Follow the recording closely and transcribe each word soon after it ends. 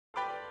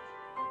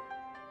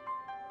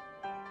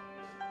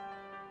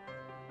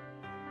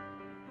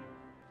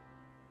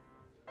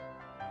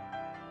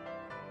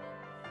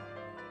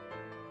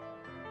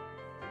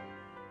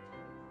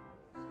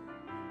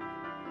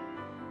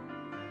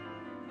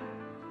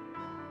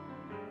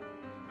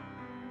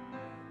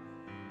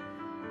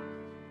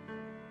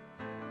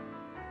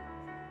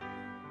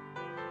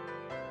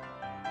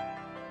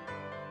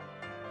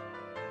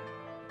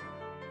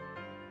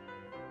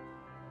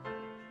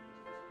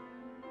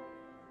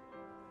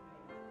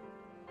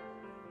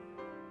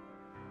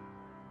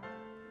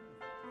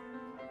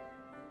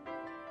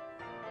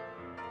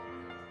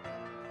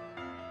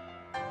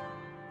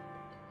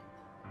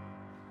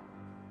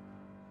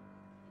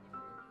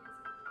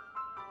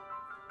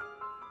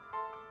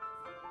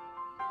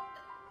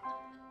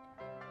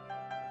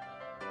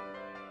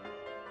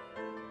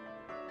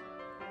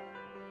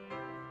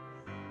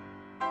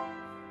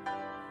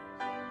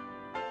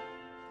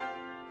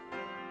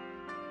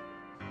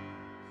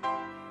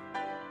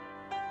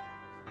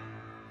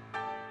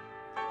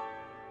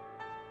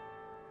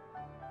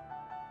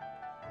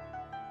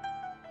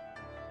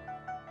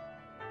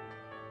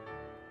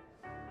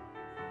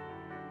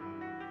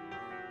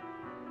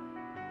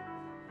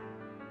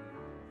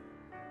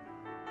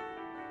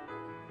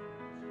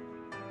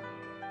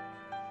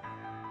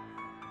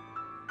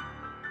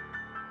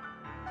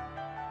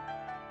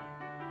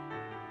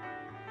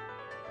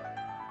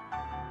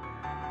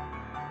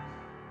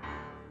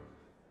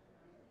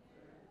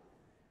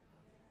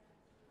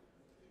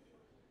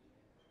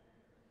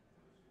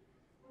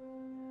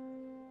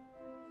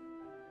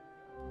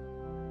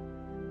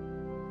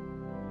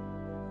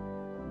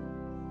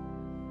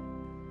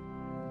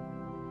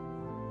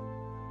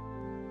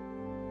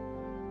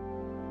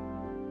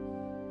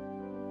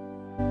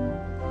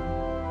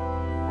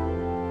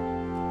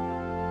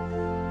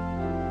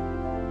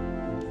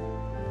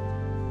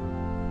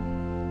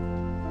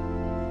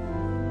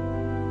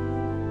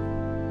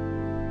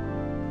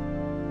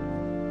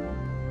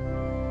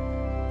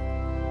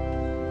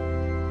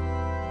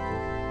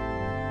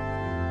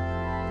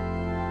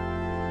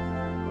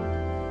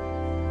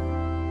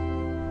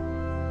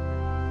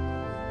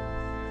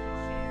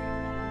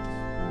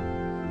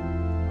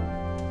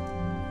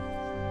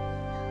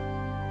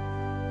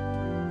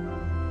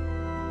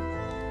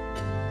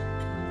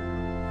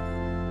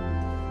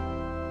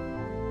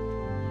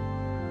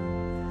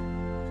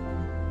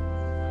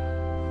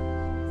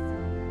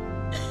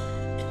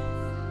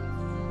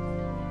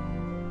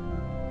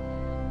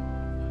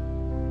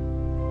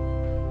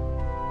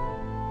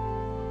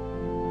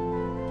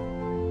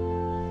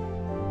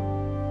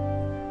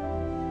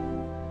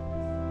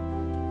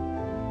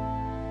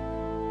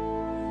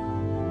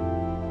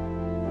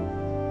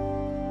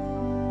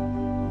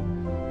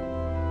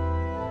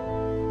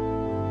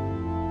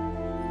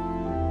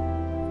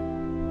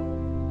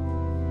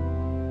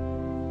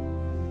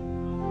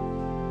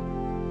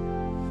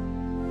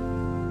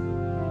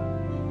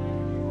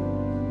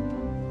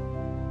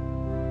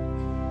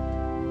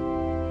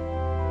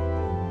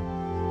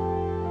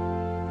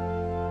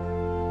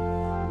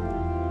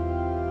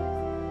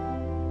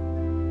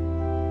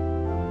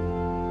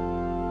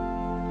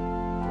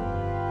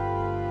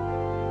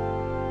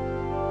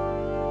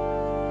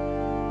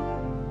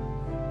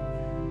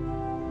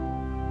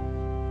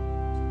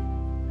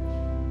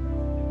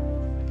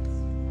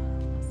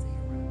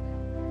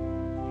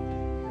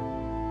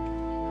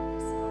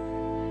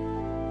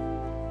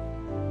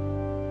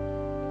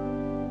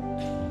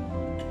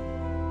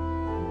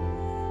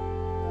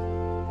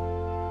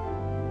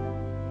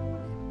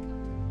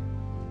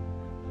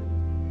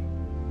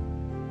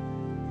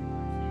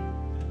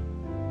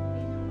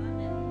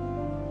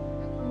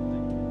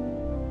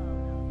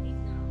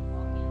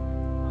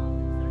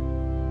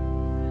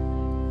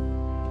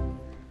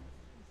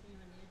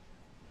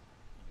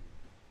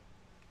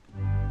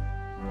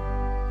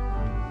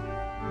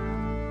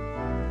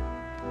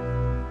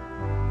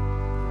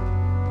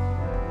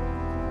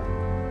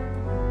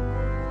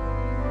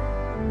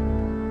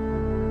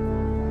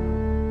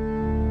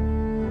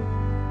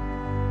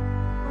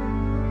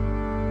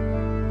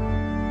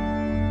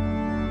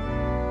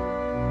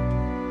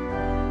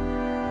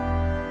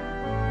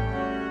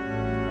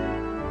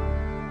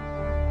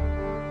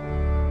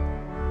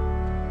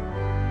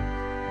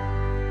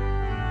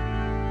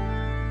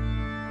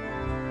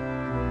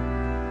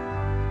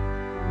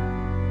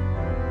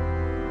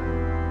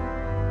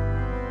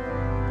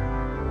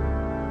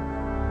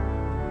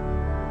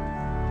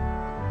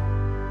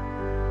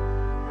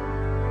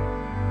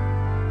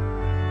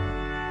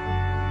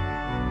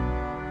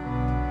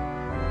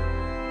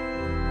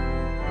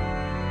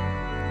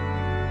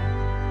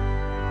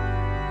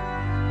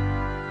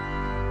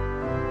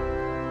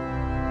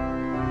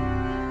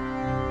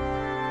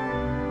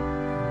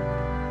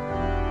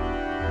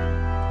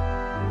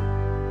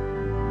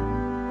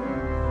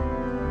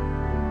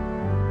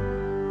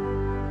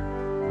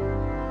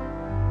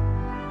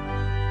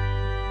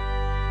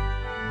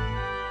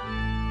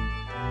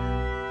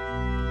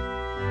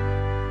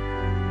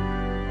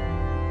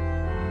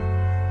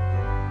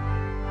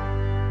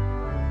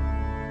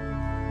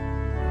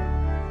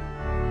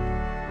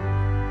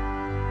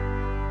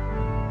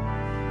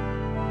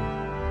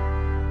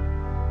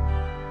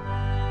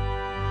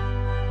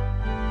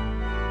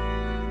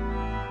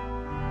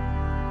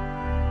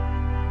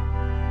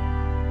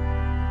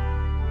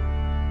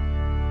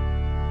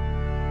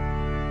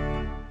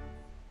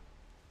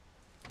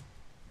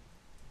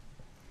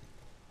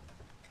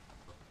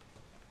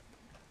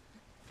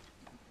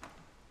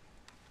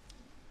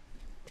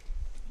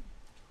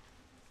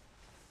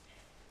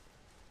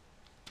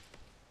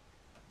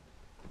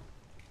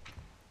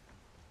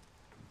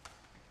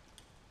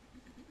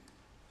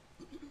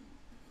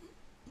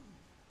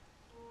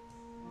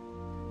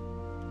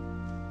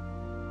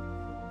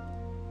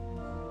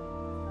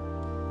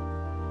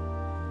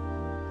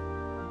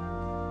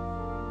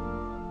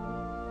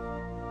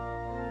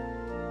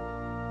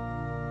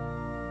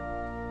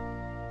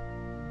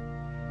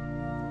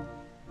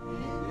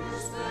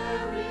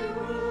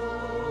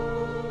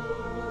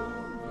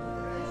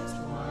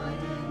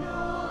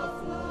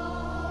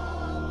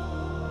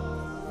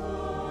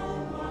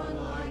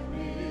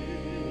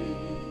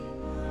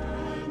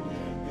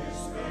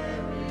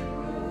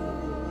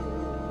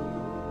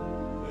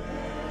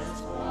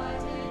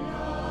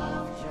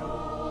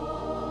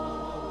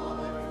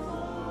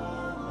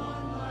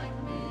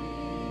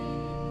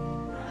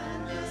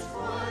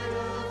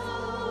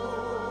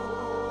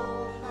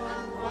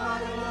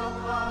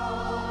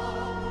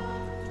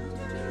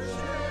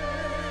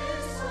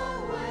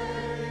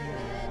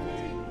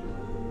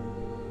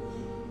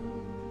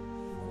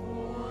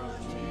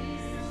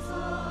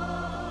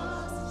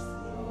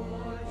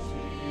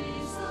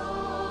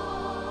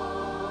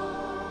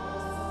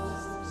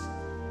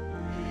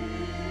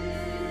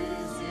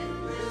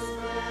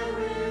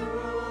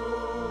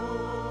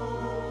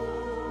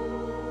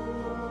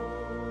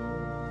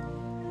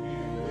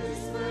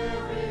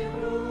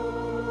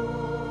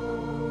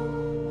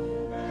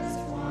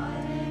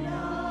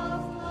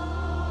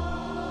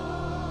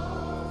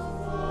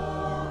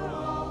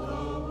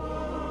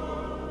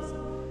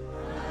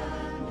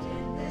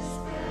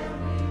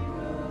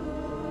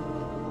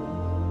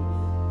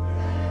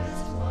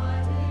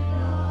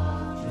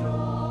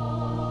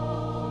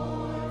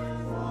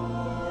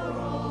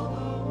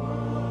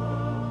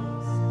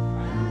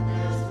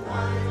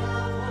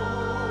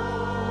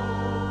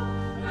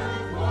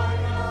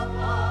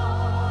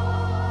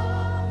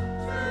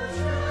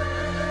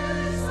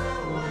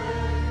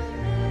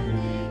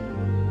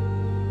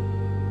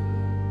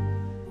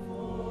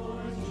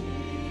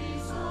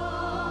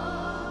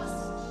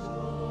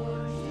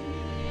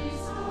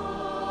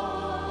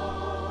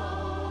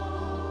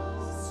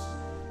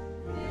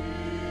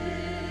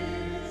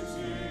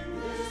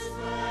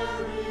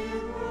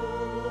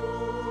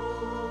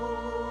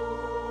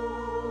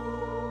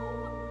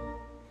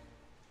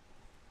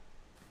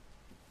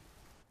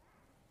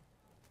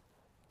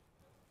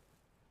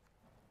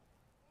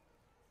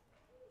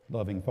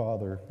Loving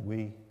Father,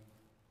 we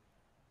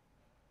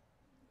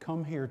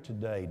come here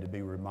today to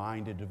be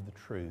reminded of the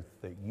truth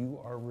that you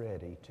are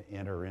ready to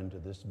enter into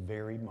this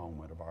very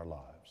moment of our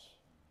lives.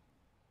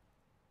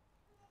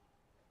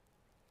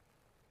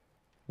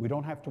 We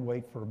don't have to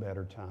wait for a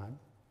better time,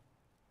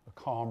 a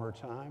calmer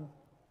time,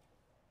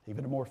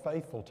 even a more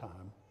faithful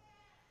time.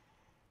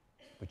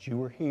 But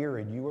you are here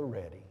and you are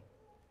ready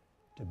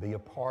to be a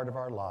part of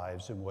our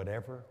lives in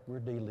whatever we're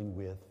dealing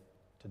with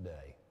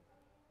today.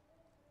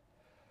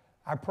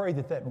 I pray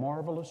that that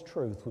marvelous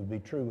truth would be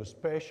true,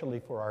 especially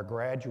for our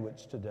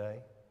graduates today,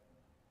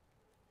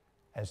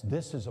 as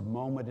this is a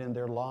moment in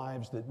their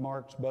lives that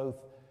marks both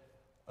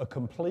a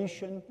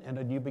completion and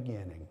a new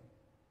beginning.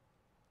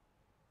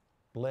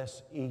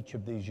 Bless each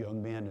of these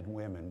young men and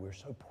women. We're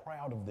so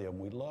proud of them.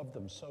 We love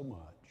them so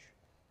much.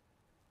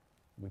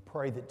 We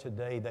pray that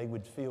today they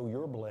would feel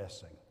your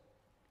blessing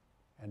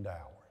and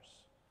ours.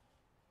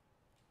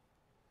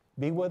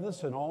 Be with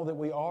us in all that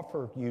we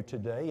offer you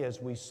today as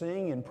we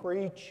sing and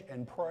preach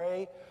and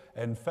pray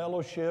and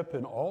fellowship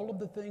and all of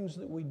the things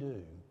that we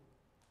do.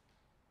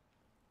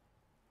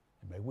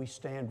 And may we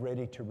stand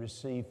ready to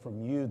receive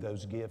from you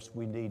those gifts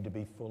we need to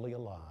be fully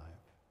alive.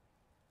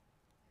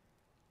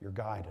 Your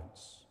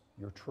guidance,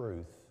 your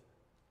truth,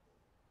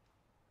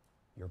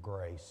 your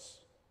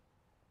grace,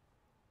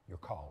 your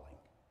calling.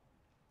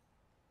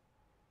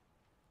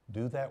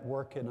 Do that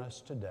work in us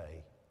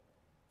today,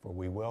 for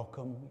we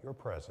welcome your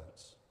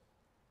presence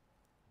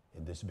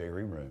in this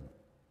very room.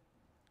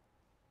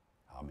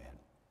 Amen.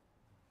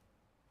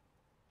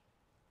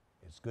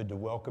 It's good to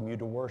welcome you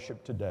to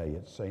worship today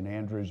at St.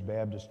 Andrew's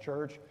Baptist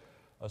Church.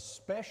 A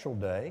special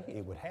day,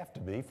 it would have to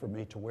be for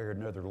me to wear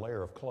another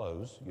layer of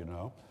clothes, you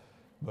know,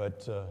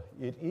 but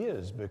it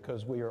is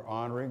because we are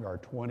honoring our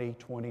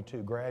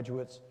 2022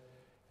 graduates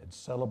and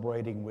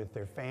celebrating with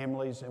their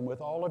families and with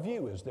all of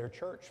you as their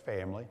church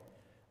family,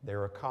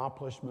 their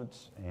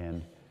accomplishments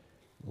and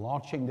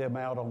launching them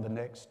out on the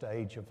next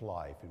stage of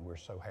life, and we're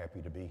so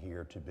happy to be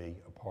here to be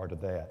a part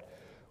of that.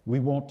 We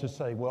want to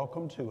say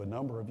welcome to a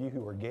number of you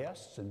who are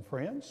guests and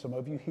friends, some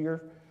of you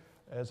here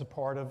as a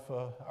part of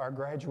our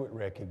graduate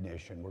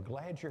recognition. We're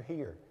glad you're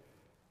here.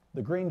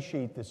 The green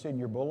sheet that's in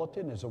your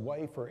bulletin is a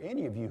way for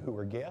any of you who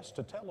are guests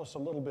to tell us a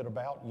little bit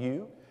about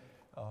you.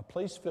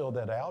 Please fill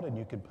that out, and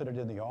you can put it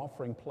in the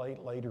offering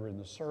plate later in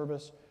the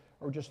service,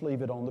 or just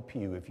leave it on the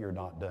pew if you're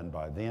not done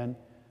by then.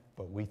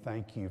 But we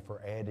thank you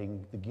for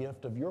adding the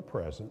gift of your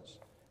presence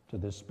to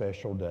this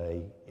special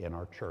day in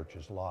our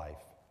church's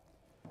life.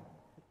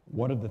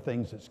 One of the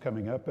things that's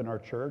coming up in our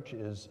church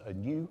is a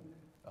new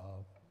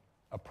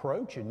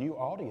approach, a new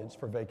audience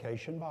for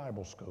Vacation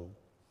Bible School.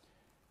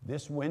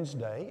 This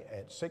Wednesday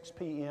at 6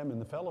 p.m. in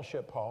the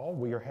Fellowship Hall,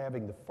 we are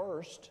having the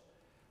first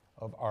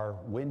of our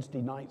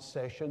Wednesday night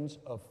sessions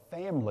of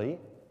Family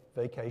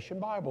Vacation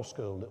Bible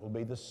School. It will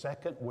be the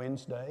second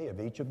Wednesday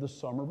of each of the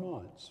summer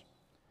months.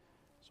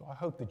 So I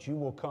hope that you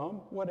will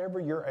come, whatever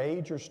your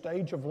age or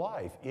stage of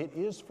life, it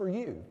is for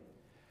you.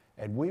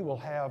 And we will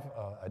have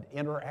an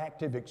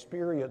interactive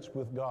experience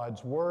with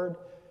God's Word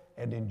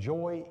and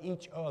enjoy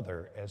each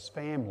other as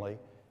family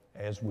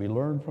as we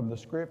learn from the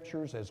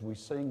Scriptures, as we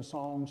sing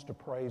songs to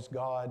praise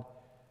God,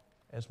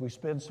 as we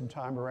spend some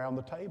time around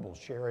the table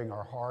sharing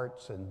our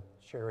hearts and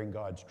sharing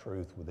God's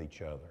truth with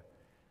each other.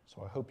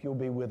 So I hope you'll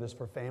be with us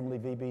for Family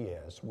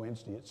VBS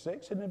Wednesday at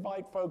 6 and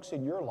invite folks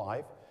in your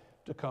life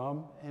to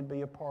come and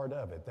be a part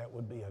of it. That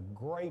would be a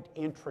great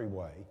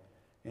entryway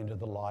into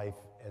the life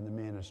and the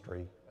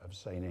ministry of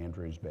St.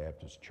 Andrew's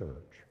Baptist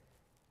Church.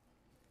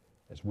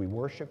 As we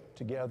worship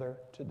together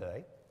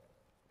today,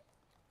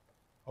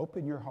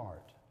 open your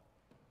heart.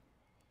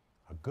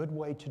 A good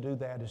way to do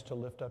that is to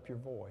lift up your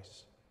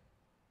voice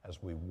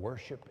as we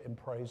worship and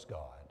praise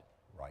God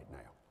right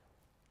now.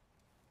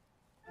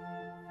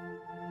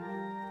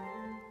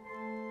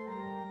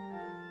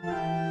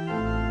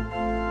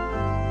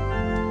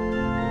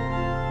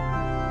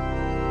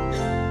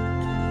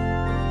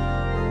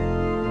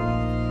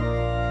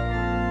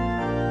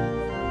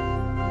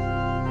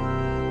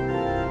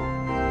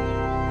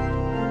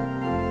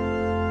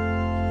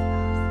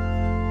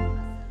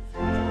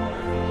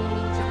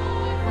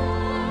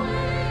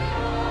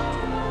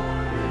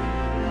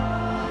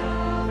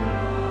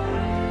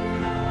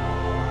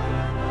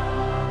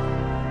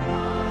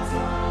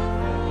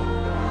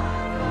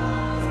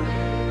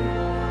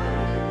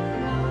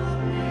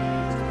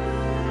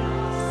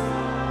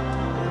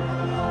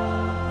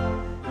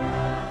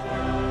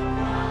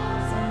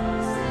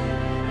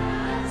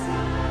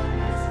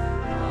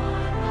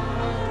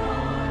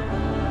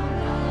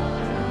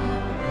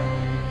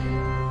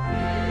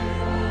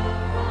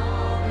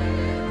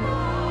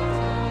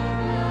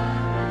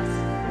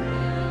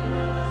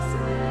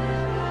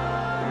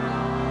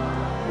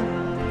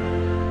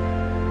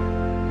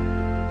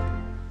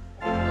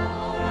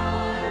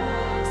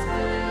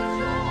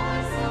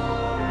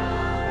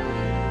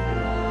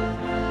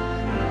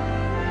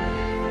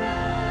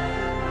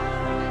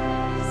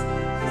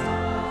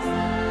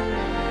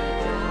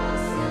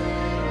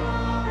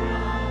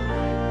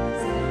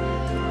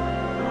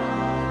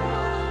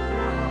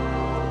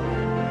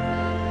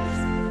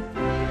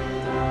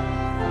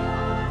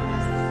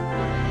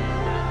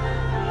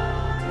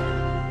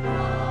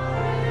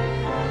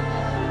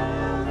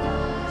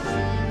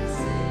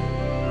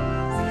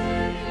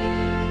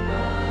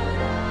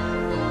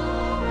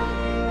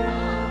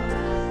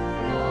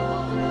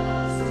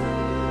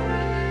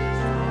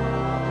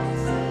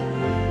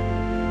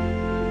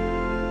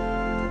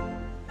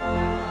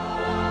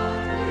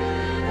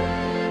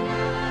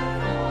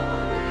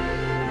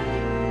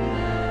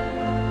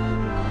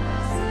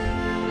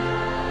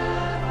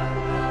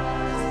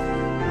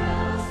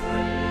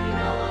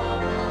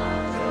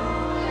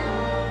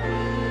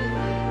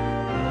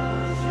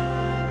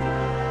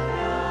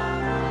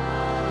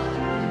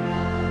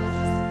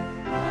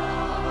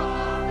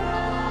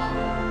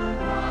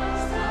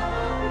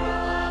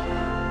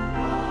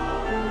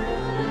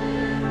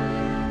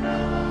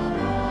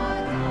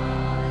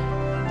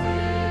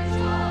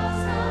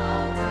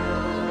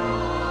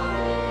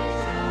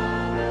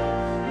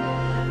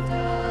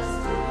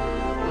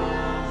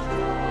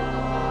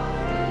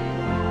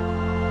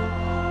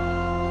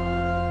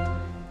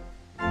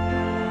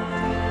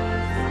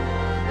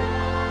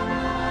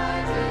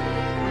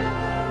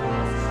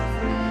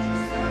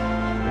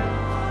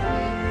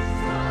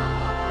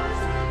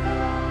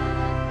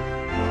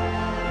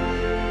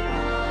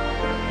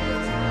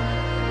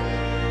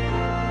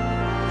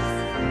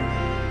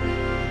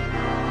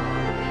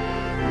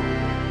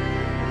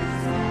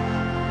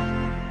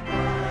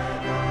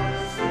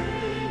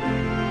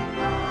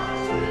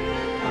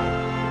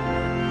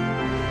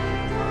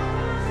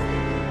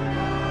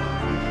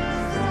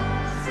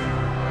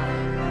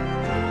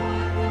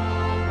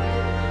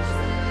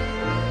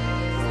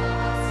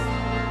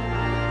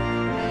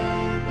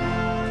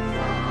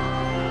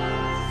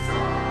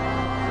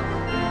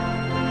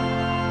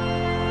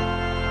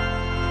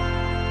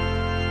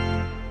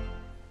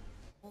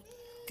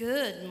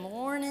 Good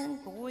morning,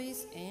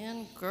 boys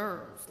and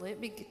girls. Let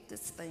me get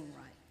this thing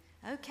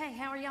right. Okay,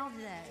 how are y'all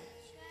today?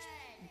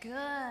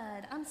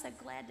 Good. I'm so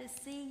glad to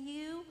see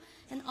you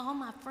and all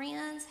my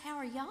friends. How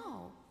are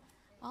y'all?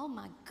 Oh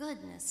my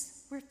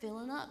goodness, we're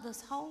filling up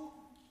this whole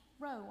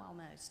row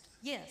almost.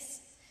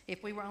 Yes,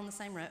 if we were on the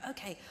same row.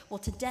 Okay, well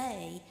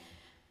today,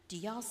 do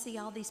y'all see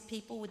all these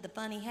people with the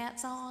funny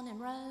hats on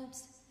and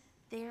robes?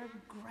 They're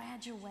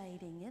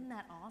graduating. Isn't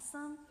that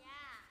awesome?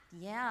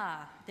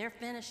 Yeah, they're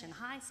finishing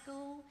high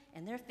school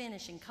and they're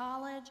finishing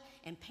college,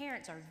 and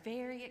parents are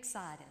very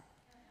excited.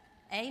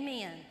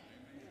 Amen.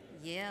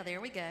 Yeah, there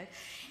we go.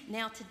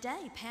 Now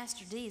today,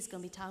 Pastor D is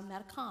going to be talking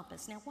about a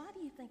compass. Now, why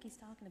do you think he's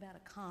talking about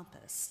a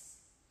compass?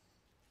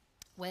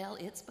 Well,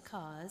 it's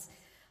because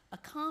a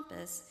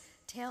compass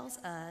tells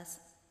us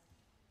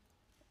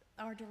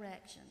our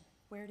direction,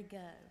 where to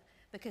go,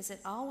 because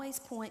it always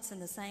points in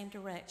the same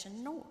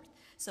direction, north.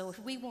 So if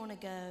we want to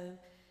go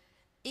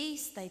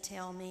east, they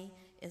tell me,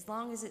 as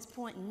long as it's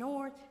pointing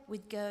north,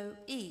 we'd go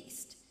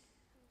east.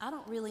 I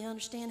don't really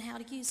understand how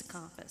to use a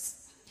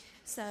compass.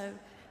 So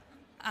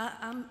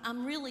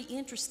I'm really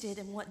interested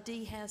in what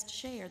Dee has to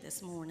share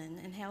this morning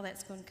and how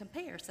that's going to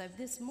compare. So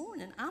this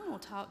morning, I'm going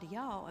to talk to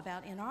y'all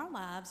about in our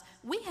lives,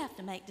 we have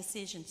to make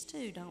decisions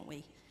too, don't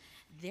we?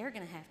 They're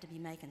going to have to be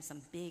making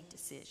some big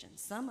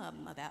decisions. Some of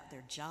them about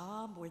their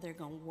job, where they're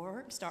going to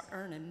work, start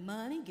earning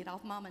money, get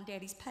off mom and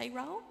daddy's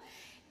payroll.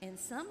 And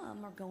some of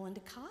them are going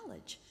to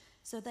college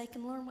so they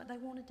can learn what they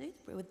want to do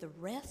with the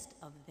rest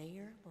of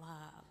their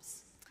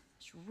lives.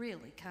 It's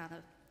really kind of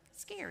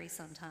scary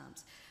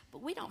sometimes.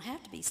 But we don't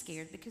have to be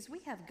scared because we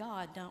have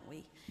God, don't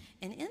we?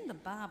 And in the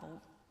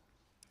Bible,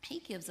 He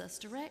gives us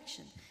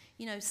direction.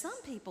 You know,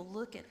 some people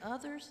look at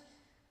others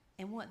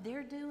and what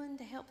they're doing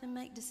to help them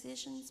make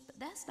decisions, but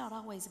that's not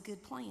always a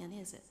good plan,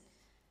 is it?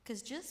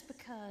 Because just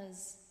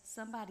because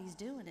somebody's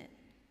doing it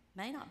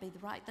may not be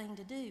the right thing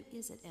to do,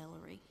 is it,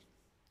 Ellery?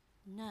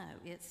 No,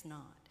 it's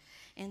not.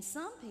 And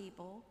some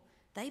people,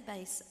 they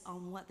base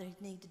on what they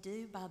need to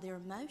do by their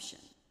emotion.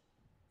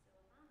 So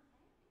if I'm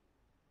happy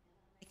and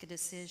I make a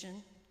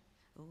decision,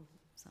 oh,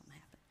 something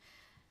happened,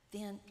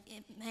 then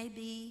it may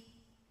be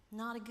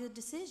not a good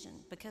decision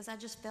because I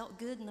just felt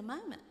good in the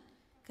moment.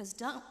 Because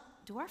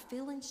do our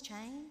feelings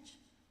change?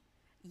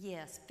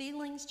 Yes,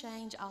 feelings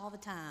change all the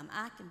time.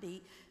 I can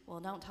be,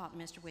 well, don't talk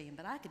to Mr. William,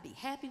 but I could be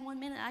happy one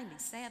minute, I can be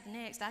sad the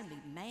next, I can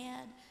be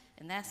mad,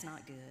 and that's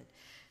not good.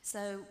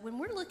 So when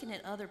we're looking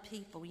at other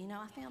people, you know,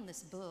 I found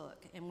this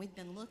book, and we've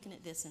been looking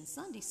at this in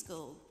Sunday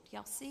school. Do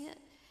y'all see it?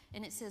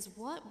 And it says,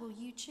 what will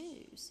you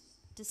choose?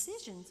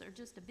 Decisions are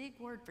just a big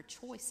word for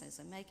choices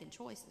and making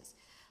choices.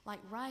 Like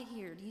right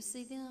here, do you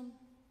see them?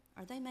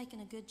 Are they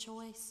making a good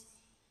choice?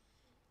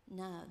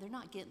 No, they're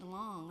not getting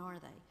along, are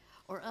they?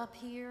 Or up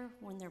here,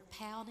 when they're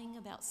pouting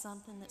about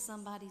something that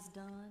somebody's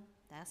done,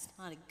 that's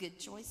not a good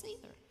choice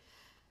either.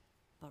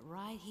 But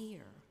right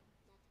here,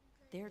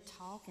 they're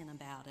talking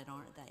about it,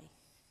 aren't they?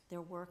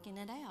 They're working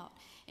it out.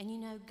 And you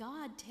know,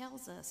 God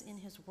tells us in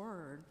His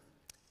Word,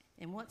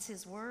 and what's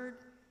His Word?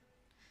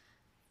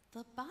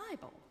 The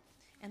Bible.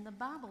 And the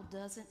Bible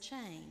doesn't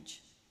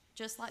change.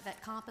 Just like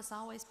that compass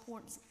always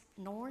points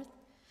north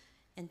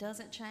and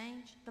doesn't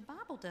change, the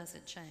Bible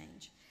doesn't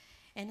change.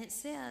 And it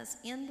says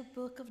in the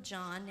book of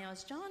John, now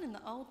is John in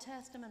the Old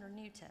Testament or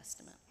New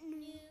Testament?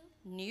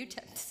 New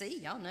Testament. See,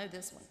 y'all know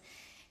this one.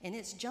 And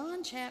it's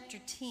John chapter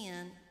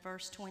 10,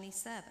 verse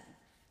 27.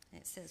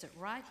 It says it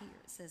right here.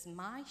 It says,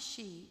 my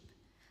sheep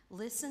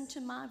listen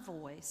to my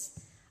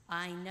voice.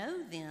 I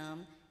know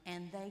them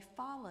and they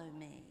follow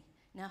me.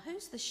 Now,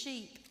 who's the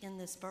sheep in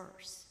this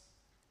verse?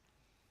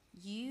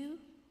 You,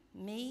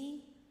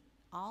 me,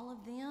 all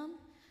of them.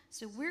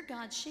 So we're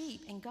God's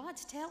sheep, and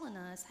God's telling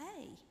us,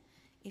 hey,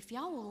 if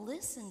y'all will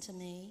listen to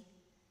me,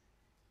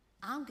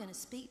 I'm going to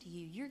speak to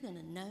you. You're going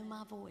to know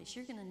my voice.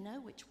 You're going to know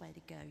which way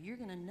to go. You're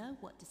going to know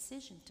what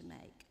decision to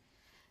make.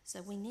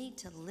 So we need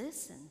to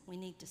listen. We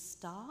need to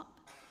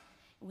stop.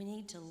 We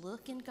need to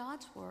look in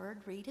God's Word,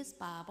 read His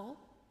Bible.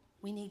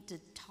 We need to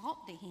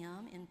talk to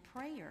Him in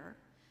prayer,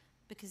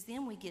 because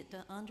then we get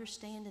to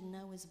understand and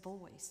know His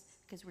voice,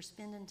 because we're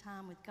spending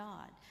time with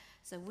God.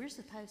 So we're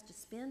supposed to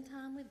spend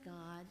time with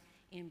God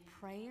in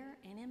prayer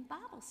and in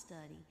Bible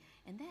study,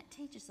 and that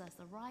teaches us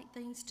the right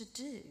things to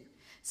do.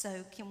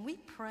 So can we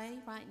pray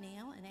right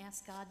now and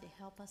ask God to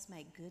help us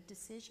make good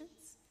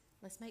decisions?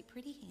 Let's make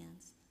pretty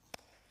hands.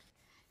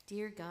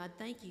 Dear God,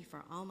 thank you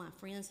for all my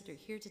friends that are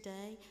here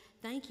today.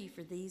 Thank you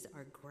for these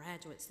our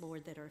graduates,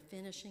 Lord, that are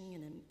finishing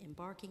and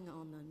embarking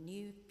on a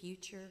new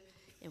future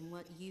and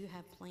what you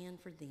have planned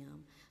for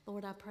them.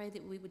 Lord, I pray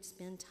that we would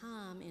spend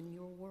time in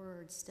your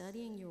word,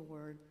 studying your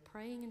word,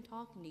 praying and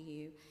talking to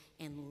you,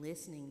 and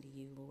listening to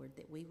you, Lord,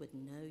 that we would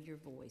know your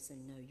voice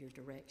and know your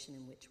direction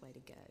and which way to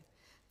go.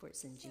 For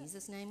it's in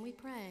Jesus' name we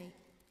pray.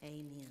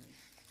 Amen.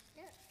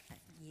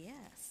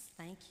 Yes,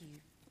 thank you.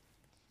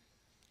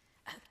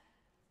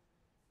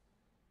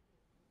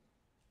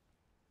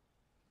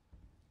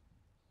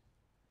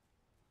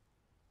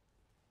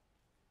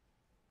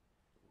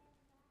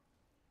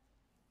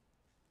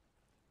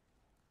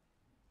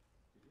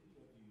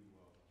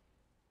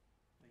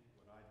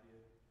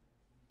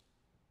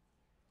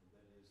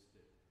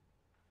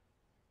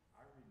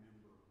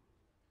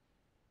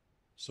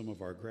 some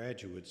of our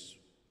graduates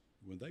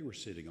when they were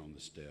sitting on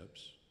the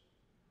steps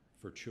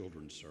for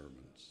children's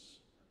sermons.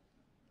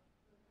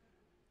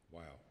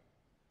 Wow.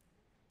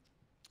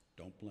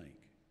 Don't blink.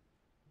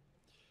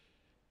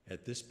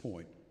 At this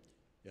point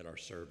in our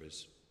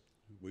service,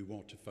 we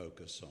want to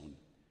focus on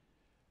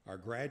our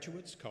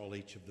graduates, call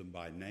each of them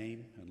by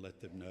name, and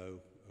let them know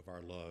of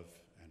our love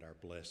and our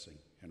blessing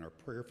and our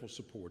prayerful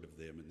support of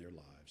them in their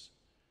lives.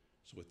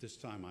 So at this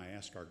time, I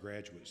ask our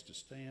graduates to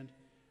stand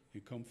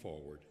and come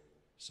forward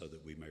so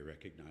that we may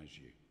recognize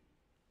you.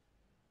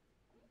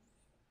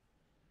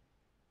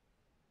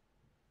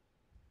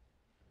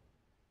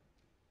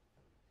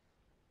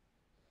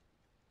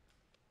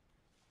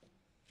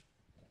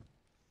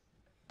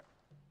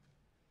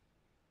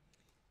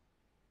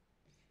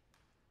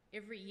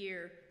 Every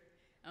year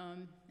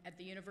at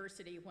the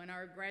university, when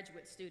our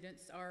graduate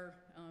students are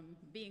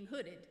being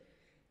hooded,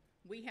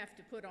 we have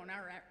to put on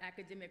our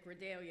academic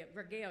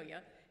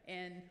regalia,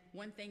 and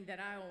one thing that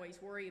I always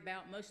worry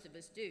about, most of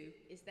us do,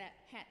 is that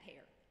hat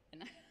hair,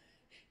 and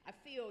I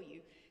feel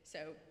you.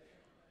 So,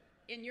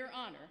 in your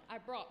honor, I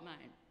brought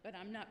mine, but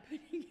I'm not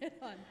putting it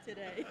on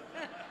today.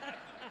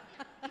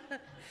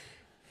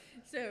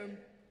 So,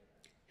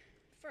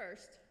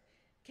 first,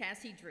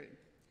 Cassie Drew.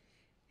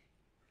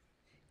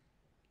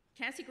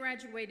 Cassie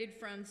graduated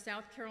from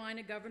South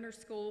Carolina Governor's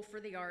School for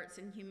the Arts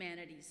and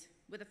Humanities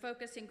with a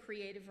focus in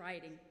creative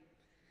writing.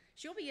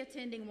 She'll be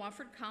attending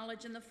Wofford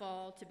College in the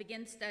fall to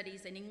begin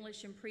studies in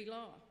English and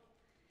pre-law.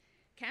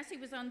 Cassie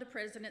was on the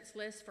president's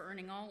list for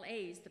earning all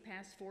A's the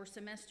past 4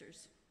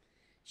 semesters.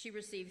 She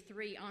received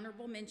 3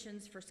 honorable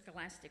mentions for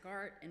scholastic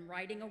art and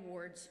writing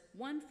awards,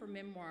 1 for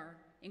memoir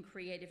in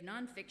creative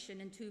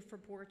nonfiction and 2 for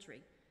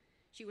poetry.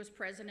 She was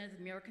president of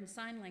the American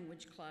Sign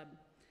Language Club.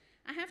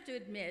 I have to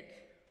admit,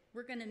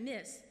 we're going to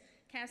miss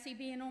Cassie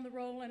being on the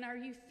roll in our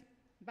youth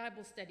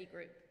Bible study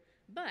group.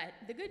 But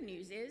the good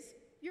news is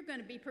you're going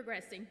to be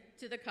progressing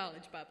to the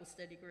college Bible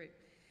study group.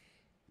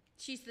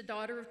 She's the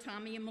daughter of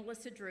Tommy and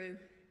Melissa Drew,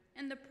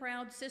 and the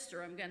proud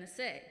sister, I'm going to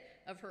say,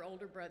 of her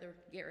older brother,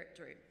 Garrett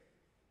Drew.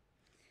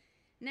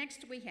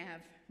 Next, we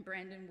have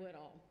Brandon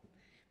Woodall.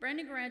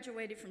 Brandon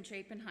graduated from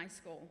Chapin High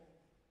School.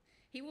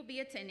 He will be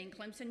attending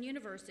Clemson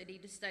University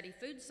to study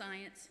food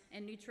science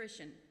and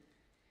nutrition.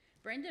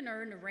 Brandon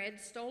earned a Red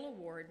Stoll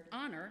Award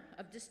honor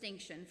of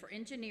distinction for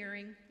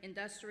engineering,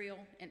 industrial,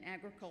 and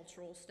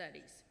agricultural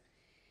studies.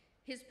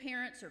 His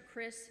parents are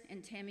Chris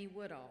and Tammy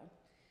Woodall.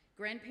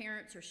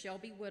 Grandparents are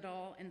Shelby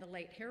Woodall and the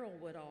late Harold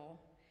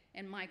Woodall,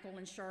 and Michael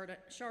and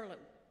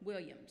Charlotte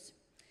Williams.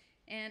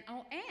 And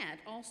I'll add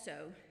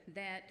also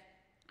that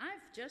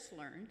I've just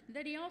learned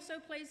that he also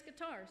plays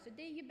guitar, so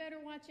Dee, you better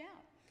watch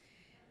out.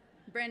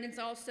 Brandon's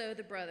also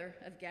the brother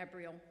of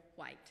Gabrielle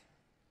White.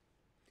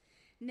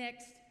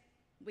 Next,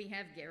 we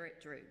have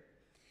Garrett Drew.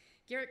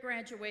 Garrett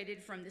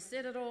graduated from the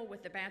Citadel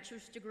with a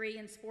bachelor's degree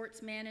in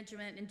sports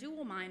management and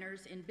dual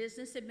minors in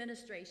business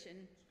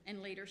administration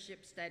and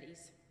leadership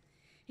studies.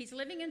 He's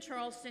living in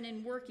Charleston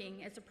and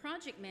working as a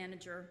project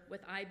manager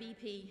with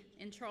IBP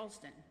in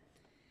Charleston.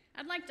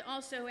 I'd like to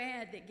also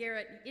add that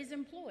Garrett is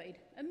employed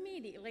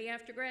immediately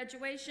after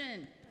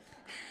graduation.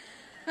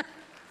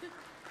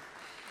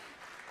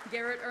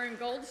 Garrett earned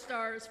gold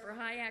stars for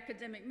high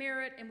academic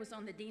merit and was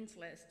on the dean's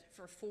list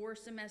for 4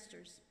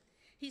 semesters.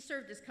 He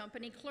served as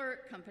company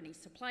clerk, company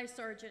supply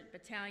sergeant,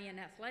 battalion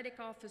athletic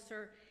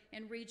officer,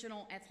 and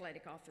regional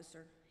athletic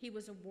officer. He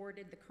was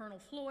awarded the Colonel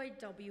Floyd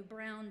W.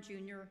 Brown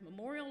Jr.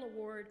 Memorial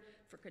Award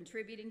for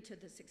contributing to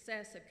the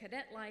success of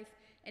cadet life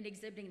and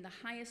exhibiting the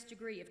highest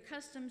degree of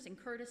customs and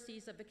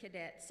courtesies of a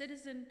cadet,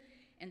 citizen,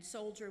 and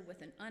soldier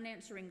with an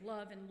unanswering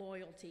love and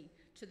loyalty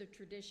to the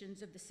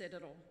traditions of the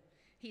Citadel.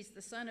 He's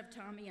the son of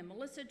Tommy and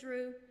Melissa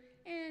Drew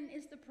and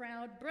is the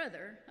proud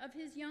brother of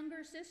his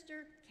younger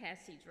sister,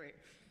 Cassie Drew.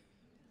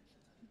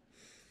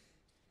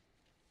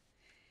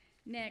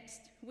 Next,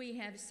 we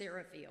have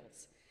Sarah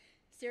Fields.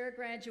 Sarah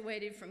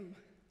graduated from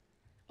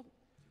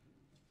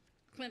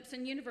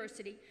Clemson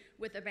University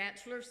with a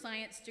Bachelor of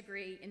Science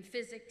degree in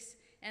physics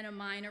and a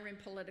minor in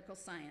political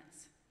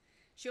science.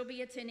 She'll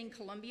be attending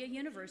Columbia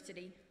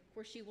University,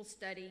 where she will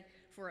study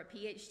for a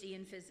PhD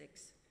in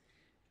physics.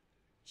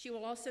 She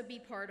will also be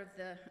part of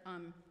the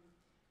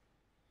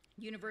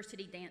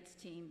university dance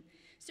team.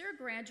 Sarah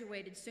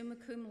graduated summa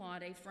cum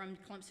laude from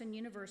Clemson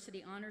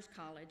University Honors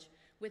College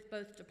with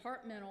both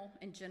departmental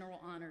and general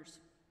honors.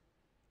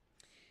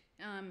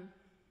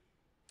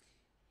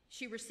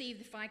 She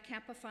received the Phi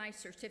Kappa Phi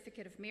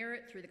Certificate of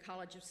Merit through the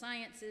College of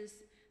Sciences,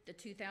 the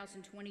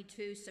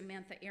 2022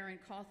 Samantha Aaron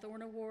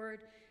Cawthorn Award,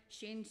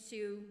 Shin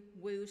Su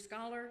Wu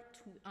Scholar,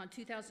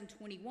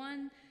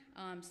 2021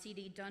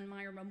 C.D.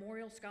 Dunmeyer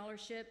Memorial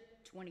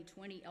Scholarship,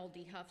 2020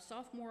 L.D. Huff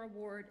Sophomore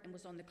Award, and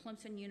was on the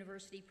Clemson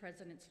University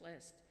President's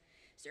List.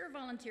 Sarah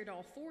volunteered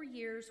all 4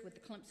 years with the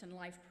Clemson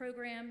Life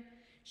Program.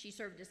 She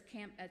served as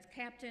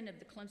captain of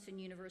the Clemson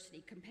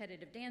University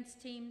competitive dance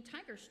team,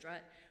 Tiger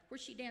Strut, where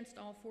she danced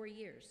all 4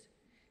 years.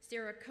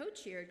 Sarah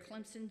co-chaired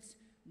Clemson's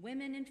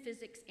Women in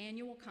Physics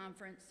annual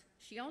conference.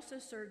 She also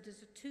served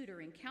as a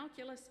tutor in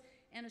calculus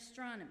and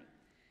astronomy.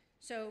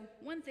 So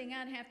one thing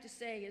I'd have to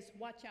say is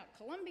watch out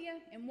Columbia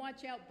and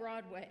watch out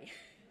Broadway.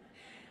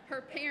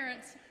 Her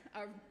parents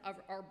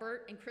are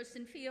Bert and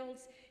Kristen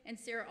Fields, and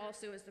Sarah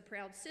also is the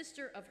proud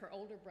sister of her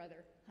older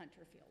brother,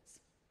 Hunter Fields.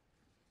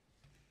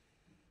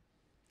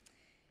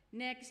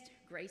 Next,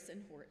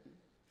 Grayson Horton.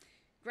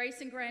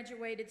 Grayson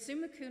graduated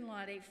summa cum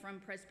laude from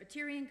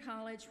Presbyterian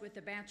College with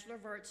a Bachelor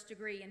of Arts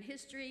degree in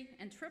history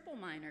and triple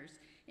minors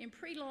in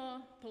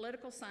pre-law,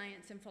 political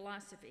science, and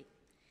philosophy.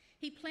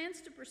 He plans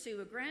to pursue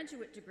a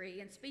graduate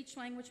degree in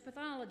speech-language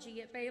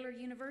pathology at Baylor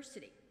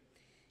University.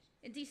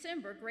 In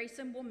December,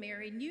 Grayson will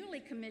marry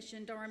newly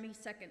commissioned Army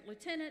Second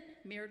Lieutenant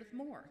Meredith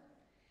Moore.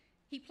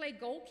 He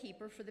played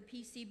goalkeeper for the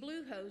PC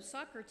Blue Hose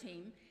soccer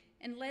team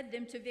and led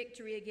them to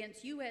victory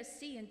against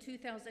USC in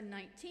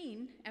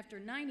 2019 after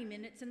 90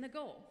 minutes in the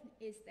goal.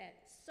 Is that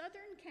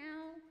Southern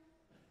Cal?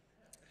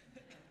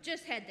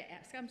 Just had to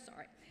ask, I'm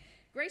sorry.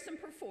 Grayson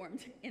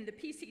performed in the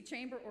PC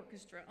Chamber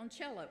Orchestra on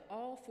cello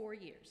all 4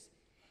 years.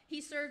 He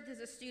served as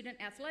a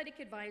student athletic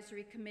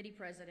advisory committee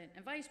president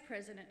and vice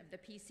president of the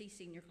PC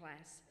senior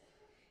class.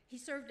 He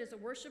served as a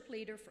worship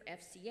leader for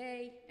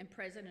FCA and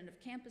president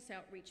of Campus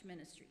Outreach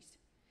Ministries.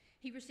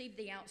 He received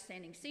the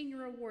Outstanding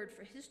Senior Award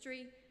for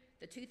History,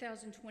 the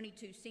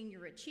 2022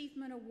 Senior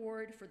Achievement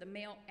Award for the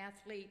male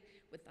athlete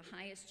with the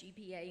highest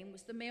GPA, and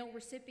was the male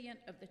recipient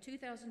of the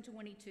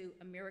 2022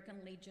 American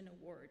Legion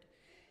Award.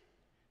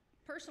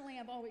 Personally,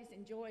 I've always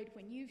enjoyed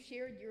when you've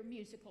shared your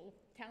musical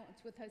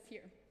talents with us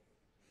here.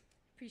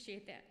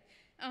 Appreciate that.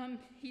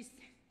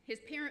 His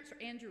parents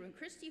are Andrew and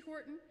Christy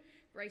Horton.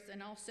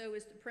 Grayson also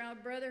is the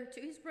proud brother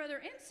to his brother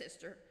and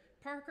sister,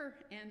 Parker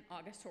and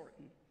August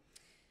Horton.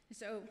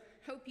 So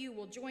hope you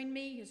will join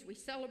me as we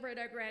celebrate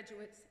our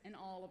graduates and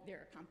all of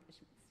their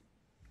accomplishments.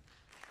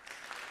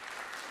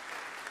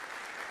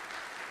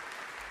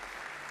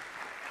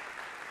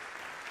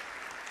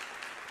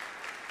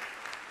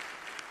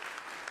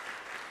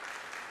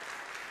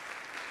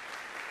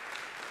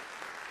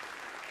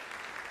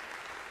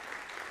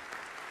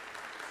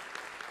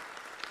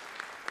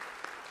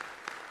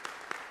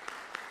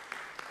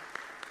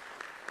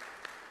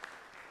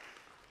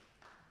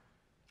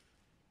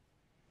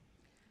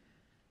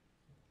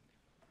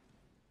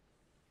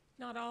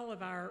 Not all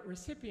of our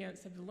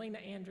recipients of the Lena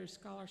Andrews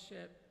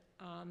Scholarship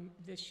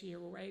this year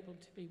were able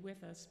to be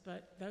with us,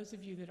 but those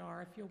of you that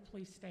are, if you'll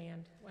please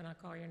stand when I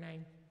call your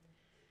name.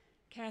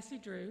 Cassie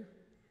Drew.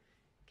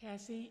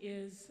 Cassie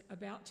is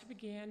about to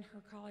begin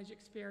her college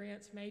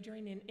experience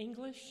majoring in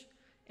English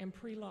and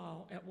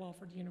pre-law at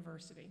Wofford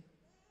University.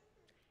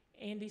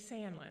 Andy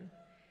Sandlin.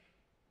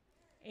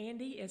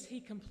 Andy, as he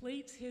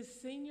completes his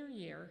senior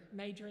year,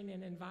 majoring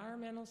in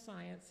environmental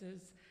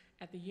sciences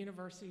at the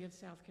University of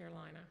South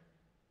Carolina.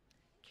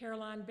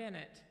 Caroline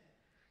Bennett,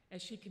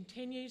 as she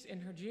continues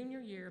in her junior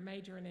year,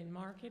 majoring in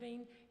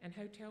marketing and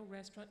hotel,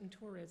 restaurant, and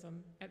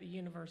tourism at the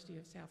University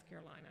of South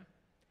Carolina.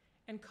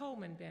 And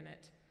Coleman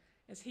Bennett,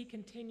 as he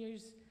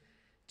continues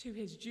to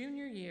his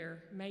junior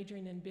year,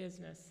 majoring in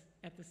business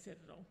at the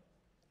Citadel.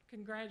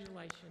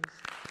 Congratulations.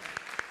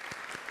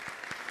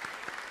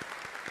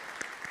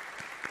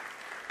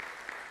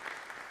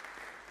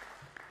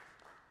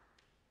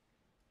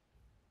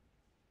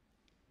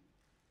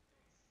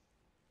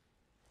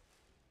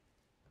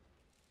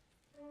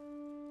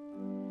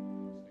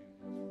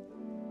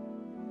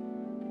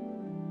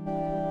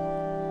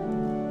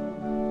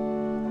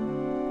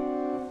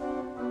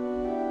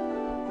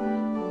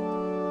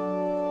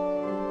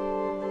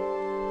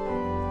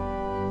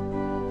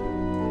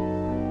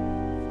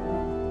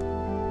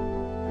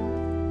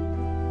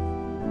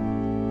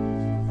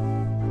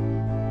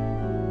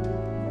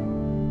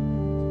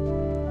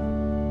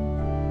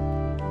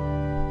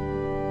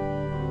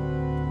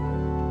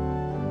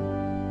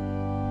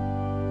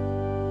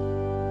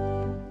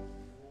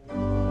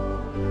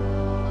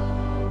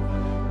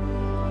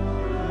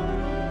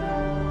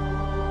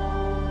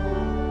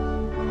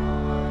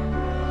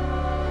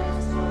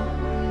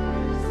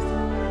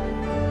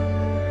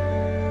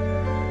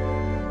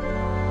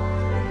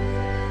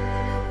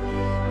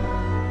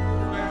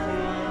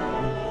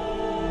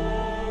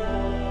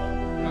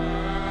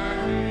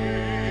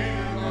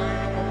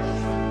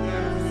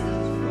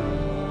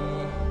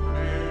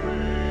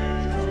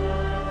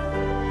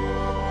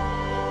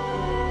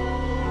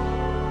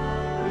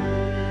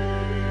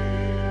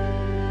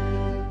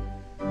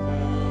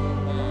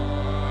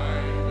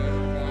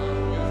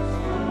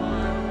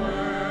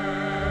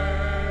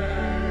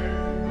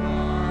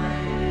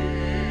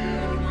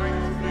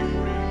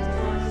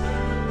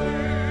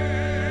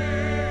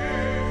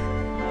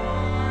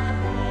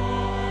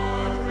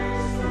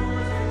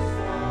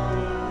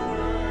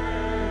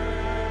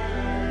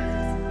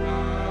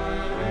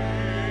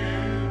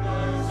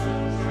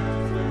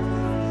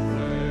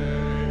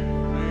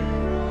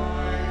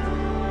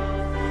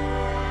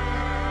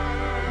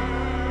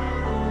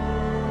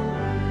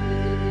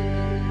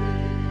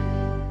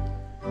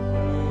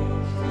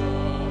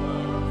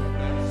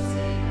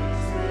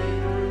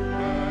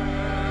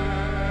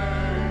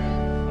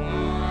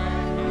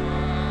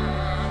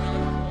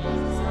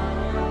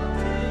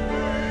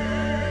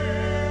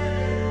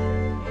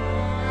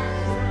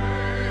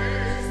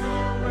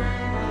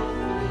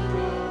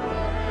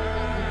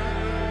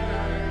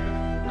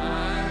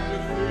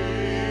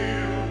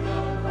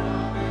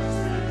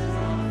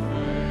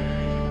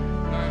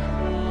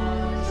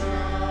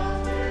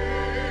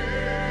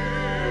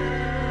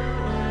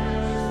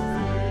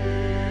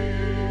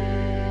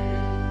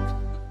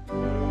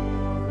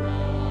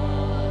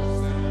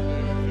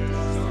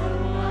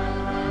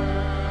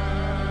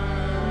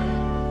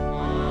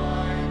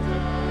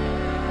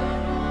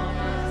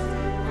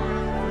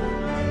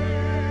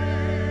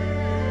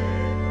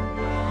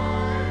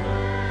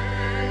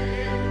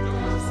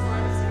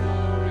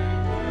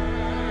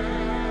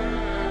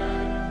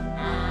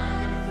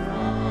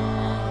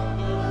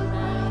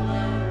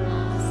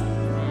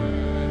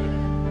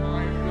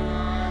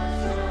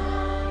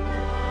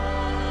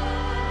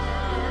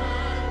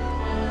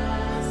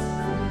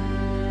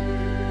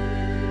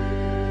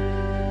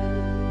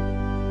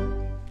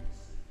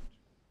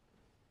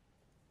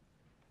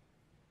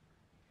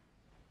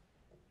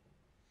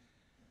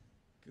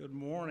 Good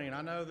morning.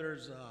 I know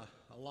there's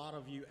a lot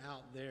of you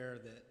out there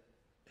that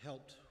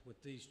helped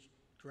with these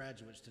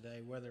graduates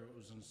today, whether it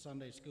was in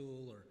Sunday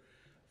school or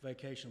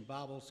vacation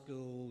Bible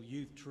school,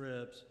 youth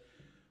trips,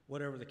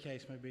 whatever the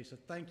case may be. So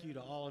thank you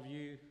to all of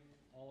you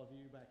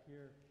back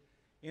here.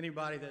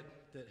 Anybody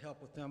that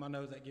helped with them, I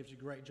know that gives you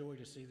great joy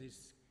to see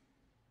these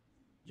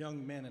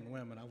young men and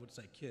women, I would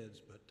say kids,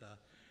 but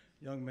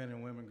young men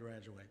and women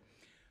graduate.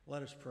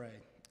 Let us pray.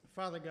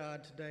 Father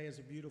God, today is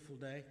a beautiful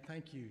day.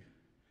 Thank you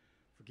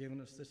for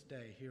giving us this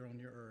day here on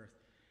your earth.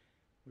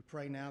 We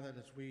pray now that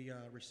as we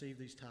receive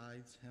these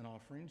tithes and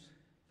offerings,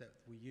 that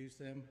we use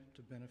them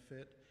to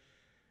benefit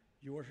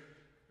your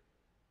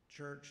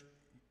church.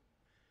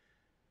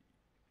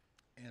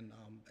 And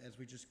as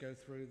we just go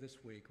through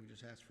this week, we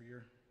just ask for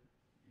your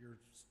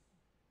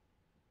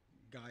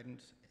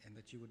guidance and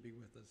that you would be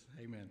with us.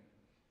 Amen.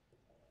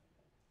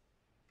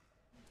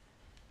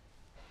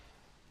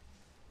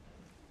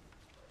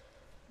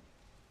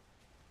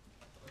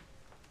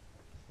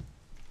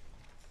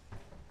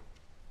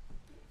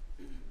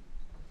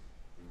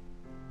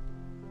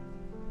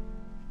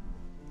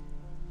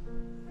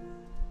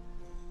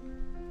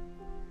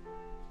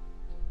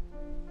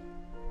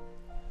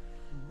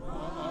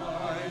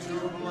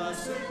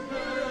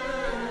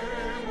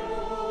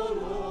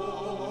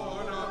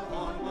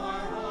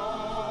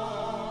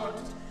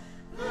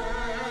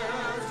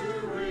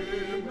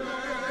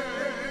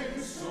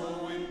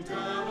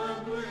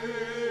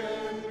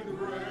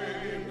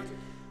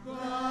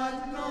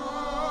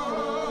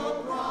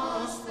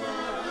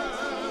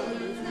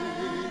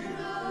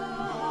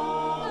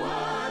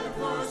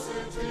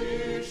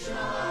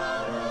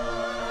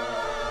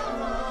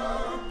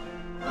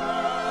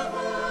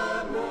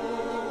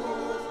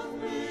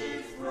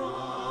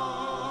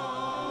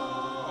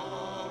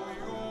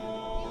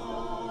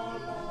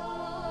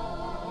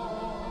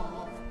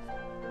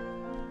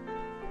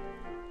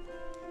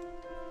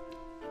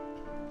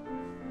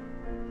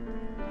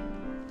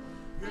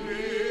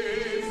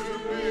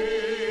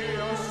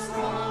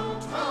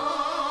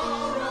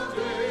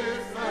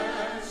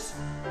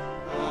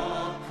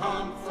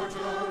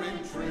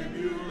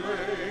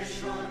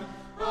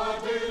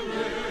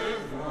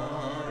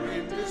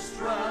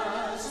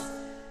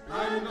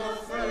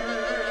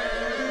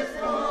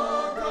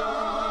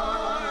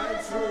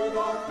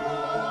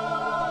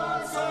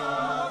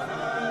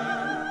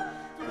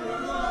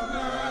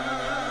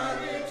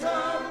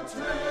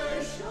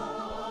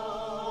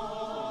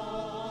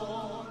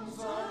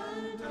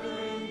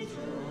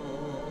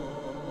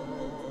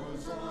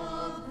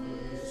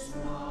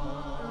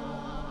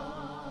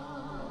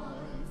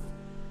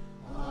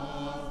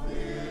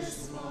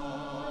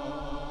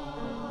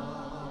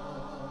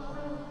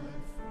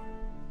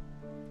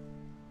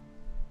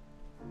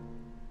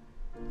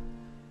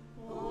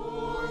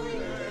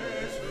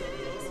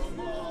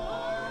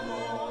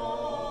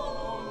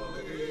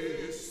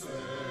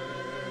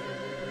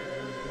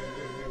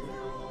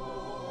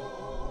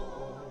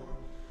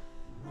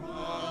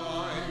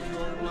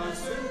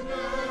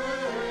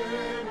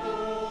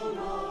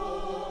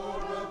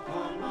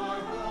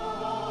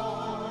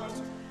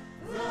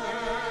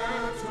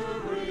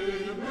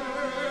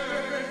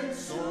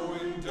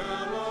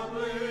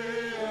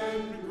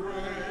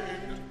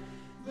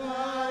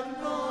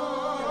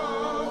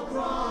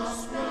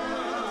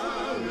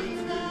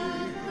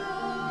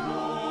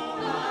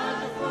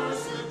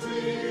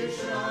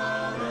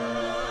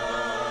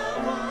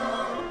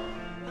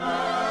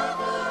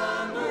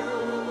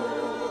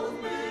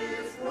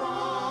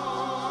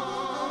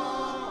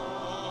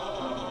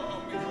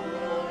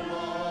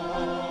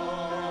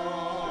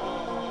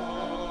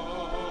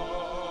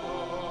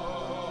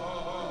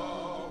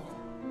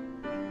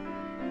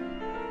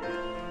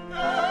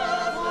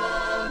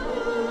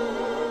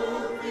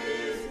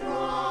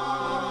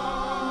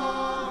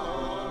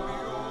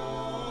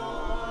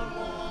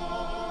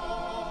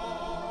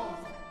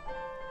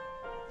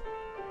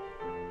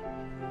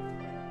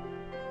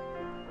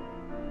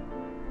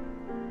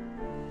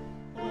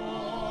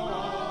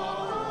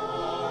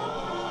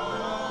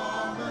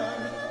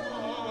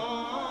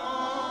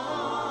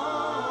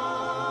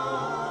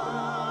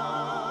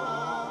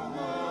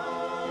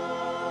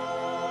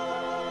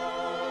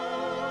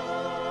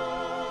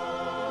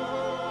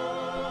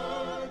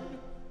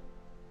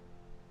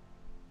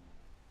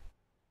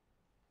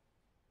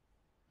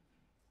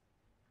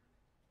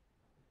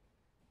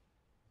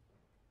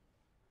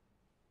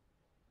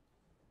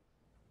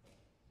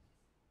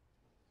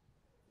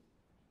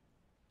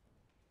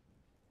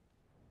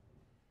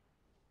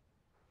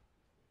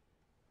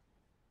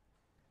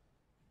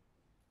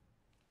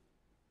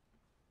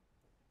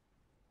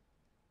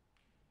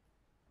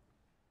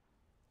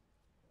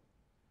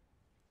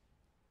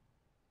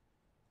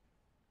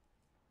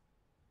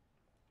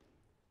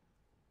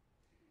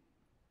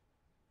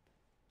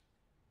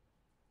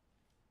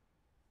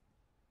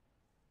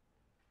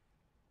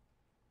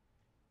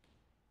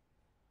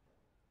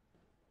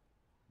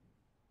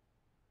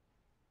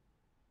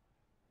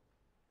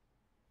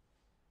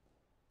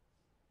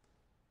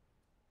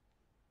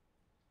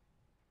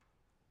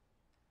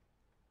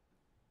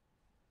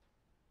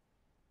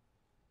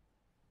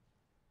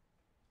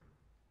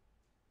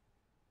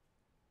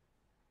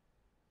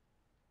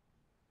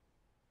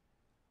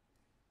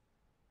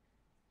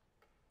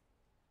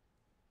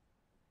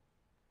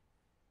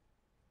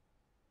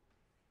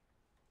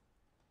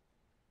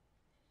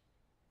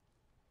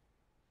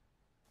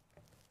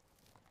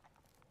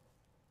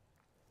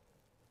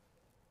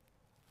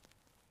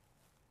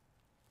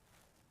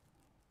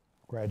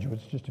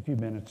 Graduates, just a few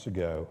minutes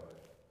ago,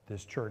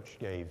 this church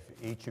gave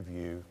each of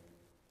you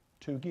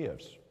 2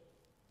 gifts.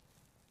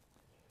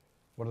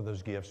 One of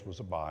those gifts was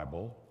a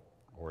Bible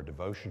or a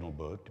devotional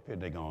book,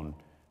 depending on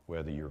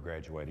whether you're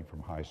graduating from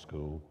high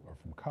school or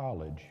from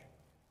college.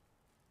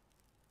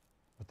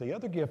 But the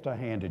other gift I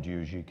handed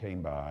you as you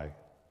came by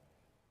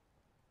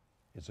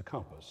is a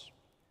compass.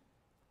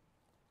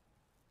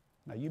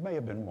 Now, you may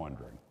have been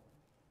wondering,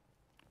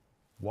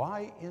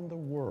 why in the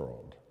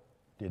world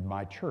did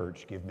my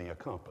church give me a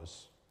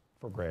compass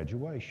for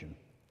graduation?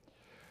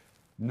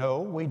 No,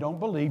 we don't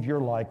believe you're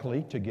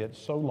likely to get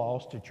so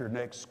lost at your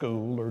next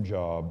school or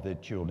job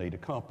that you'll need a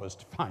compass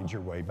to find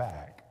your way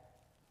back.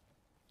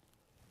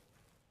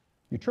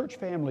 Your church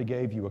family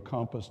gave you a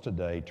compass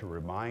today to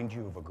remind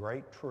you of a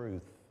great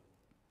truth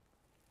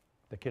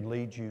that can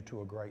lead you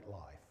to a great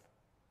life.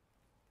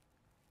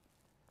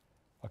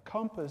 A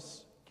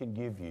compass can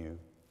give you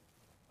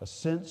a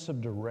sense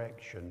of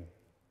direction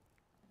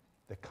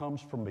that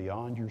comes from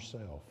beyond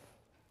yourself.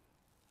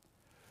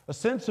 A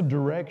sense of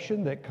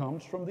direction that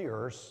comes from the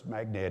Earth's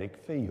magnetic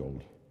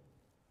field.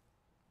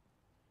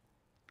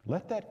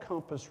 Let that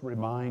compass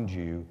remind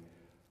you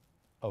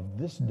of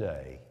this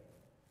day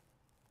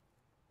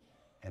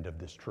and of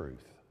this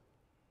truth.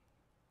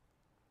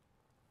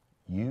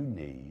 You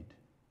need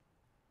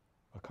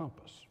a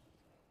compass,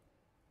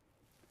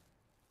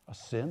 a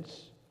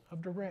sense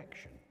of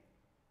direction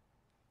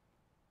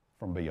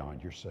from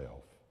beyond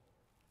yourself.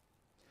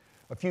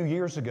 A few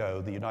years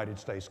ago, the United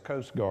States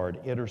Coast Guard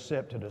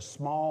intercepted a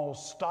small,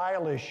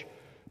 stylish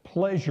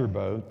pleasure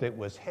boat that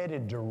was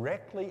headed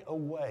directly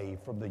away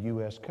from the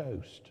U.S.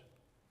 coast,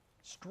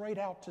 straight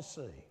out to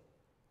sea.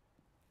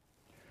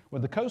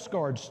 When the Coast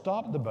Guard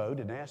stopped the boat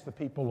and asked the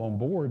people on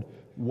board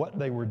what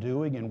they were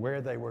doing and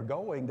where they were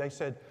going, they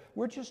said,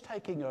 "We're just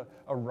taking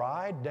a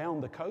ride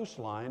down the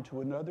coastline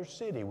to another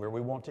city where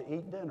we want to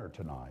eat dinner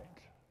tonight."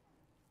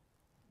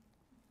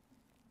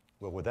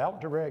 Well,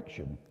 without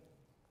direction,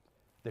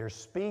 their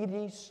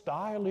speedy,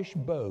 stylish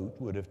boat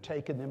would have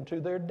taken them to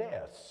their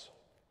deaths.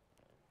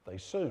 They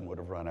soon would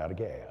have run out of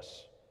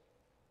gas.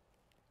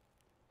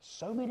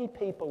 So many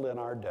people in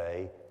our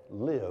day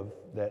live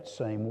that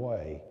same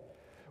way.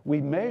 We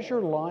measure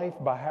life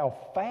by how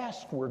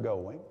fast we're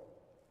going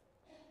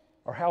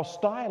or how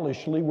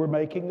stylishly we're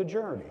making the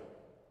journey.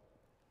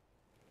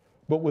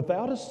 But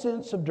without a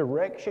sense of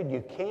direction,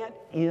 you can't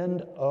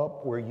end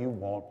up where you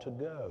want to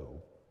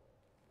go.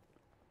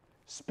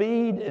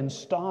 Speed and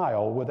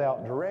style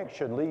without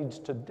direction leads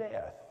to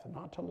death,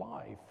 not to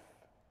life.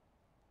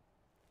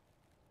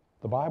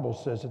 The Bible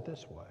says it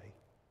this way: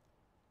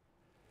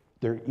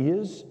 there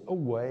is a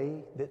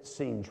way that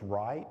seems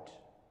right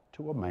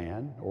to a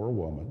man or a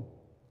woman,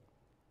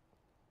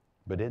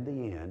 but in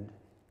the end,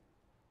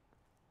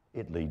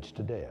 it leads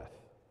to death.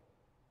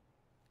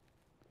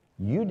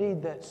 You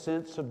need that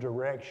sense of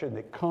direction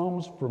that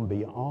comes from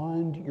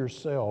beyond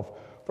yourself,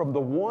 from the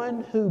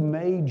one who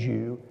made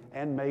you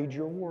and made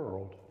your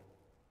world.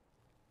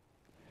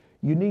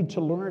 You need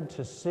to learn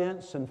to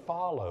sense and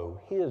follow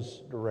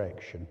His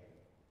direction.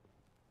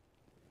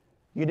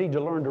 You need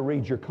to learn to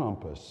read your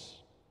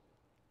compass.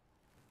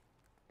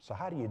 So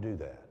how do you do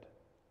that?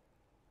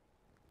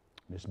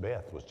 Miss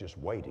Beth was just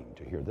waiting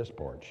to hear this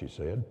part, she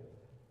said.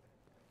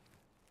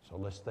 So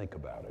let's think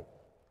about it.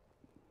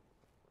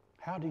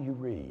 How do you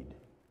read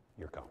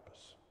your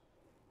compass?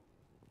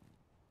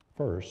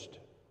 First,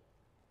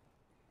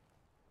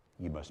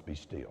 you must be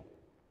still.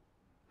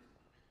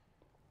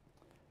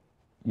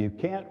 You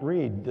can't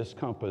read this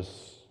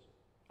compass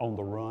on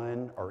the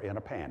run or in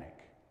a panic.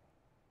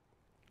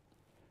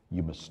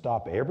 You must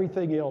stop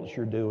everything else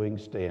you're doing,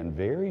 stand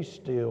very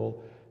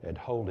still, and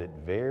hold it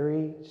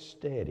very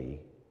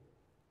steady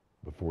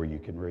before you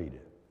can read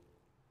it.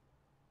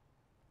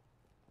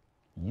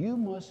 You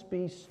must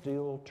be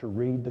still to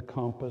read the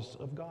compass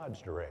of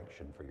God's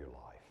direction for your life.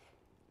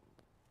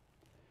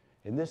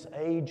 In this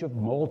age of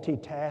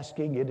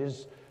multitasking, it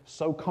is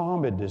so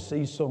common to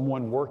see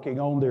someone working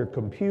on their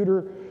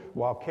computer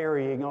while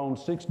carrying on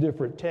 6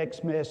 different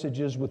text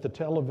messages with the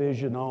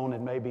television on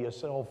and maybe a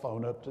cell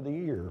phone up to the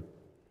ear.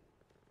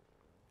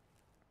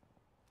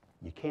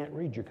 You can't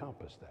read your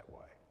compass that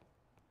way.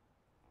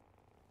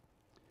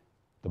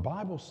 The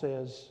Bible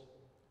says,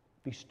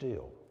 be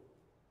still.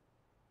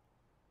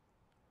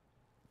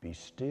 Be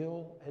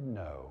still and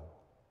know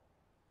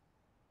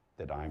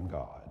that I'm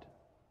God.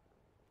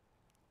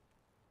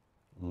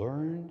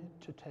 Learn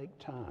to take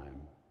time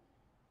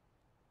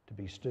to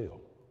be still.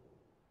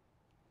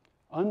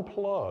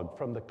 Unplug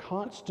from the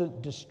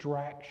constant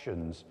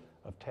distractions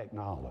of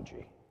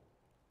technology.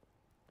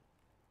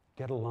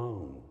 Get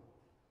alone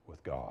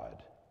with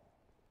God.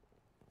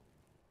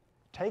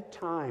 Take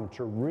time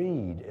to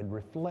read and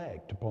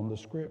reflect upon the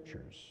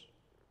Scriptures.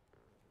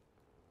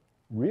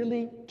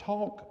 Really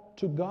talk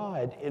to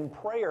God in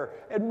prayer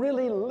and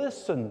really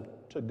listen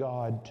to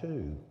God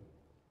too.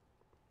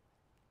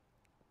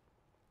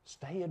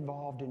 Stay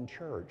involved in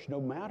church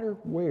no matter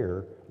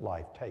where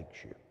life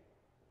takes you.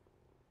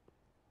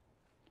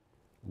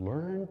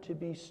 Learn to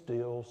be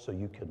still so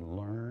you can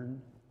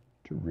learn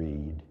to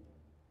read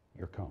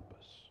your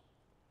compass.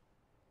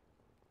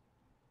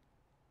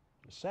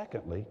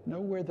 Secondly, know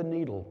where the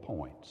needle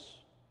points.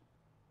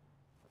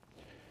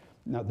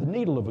 Now, the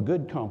needle of a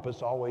good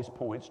compass always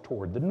points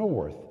toward the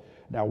north.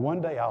 Now,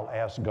 one day I'll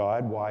ask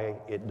God why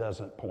it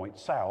doesn't point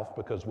south,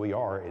 because we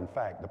are, in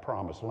fact, the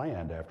promised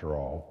land after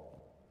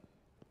all.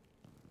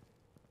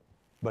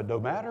 But no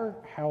matter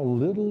how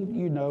little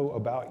you know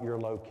about your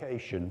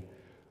location,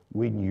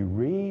 when you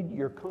read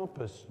your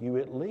compass, you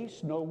at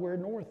least know where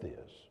north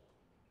is.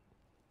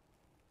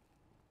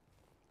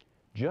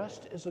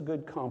 Just as a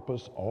good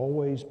compass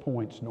always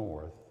points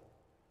north,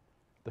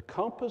 the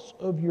compass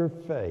of your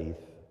faith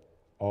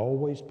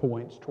always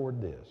points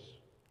toward this: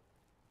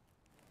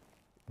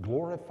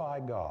 glorify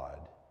God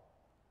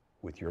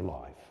with your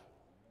life.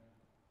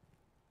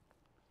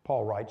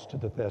 Paul writes to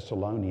the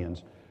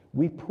Thessalonians,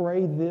 "We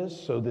pray this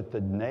so that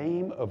the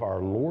name of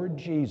our Lord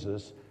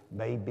Jesus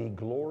may be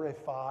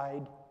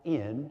glorified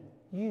in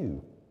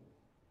you."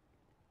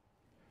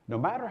 No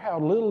matter how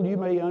little you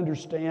may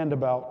understand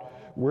about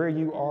where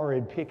you are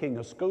in picking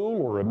a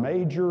school or a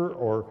major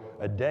or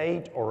a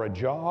date or a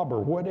job or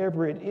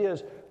whatever it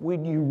is,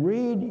 when you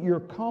read your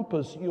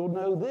compass, you'll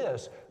know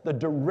this: the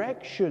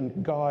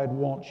direction God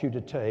wants you to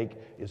take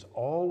is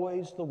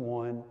always the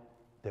one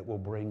that will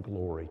bring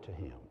glory to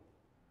Him.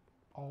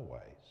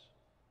 Always.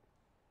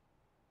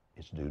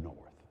 It's due north.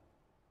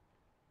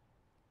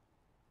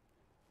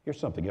 Here's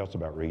something else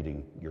about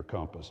reading your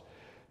compass.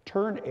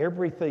 Turn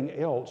everything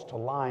else to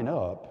line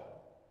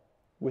up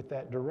with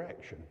that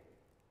direction.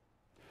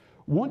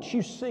 Once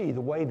you see the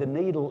way the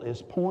needle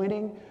is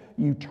pointing,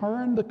 you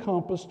turn the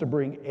compass to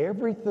bring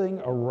everything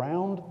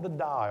around the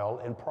dial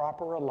in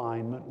proper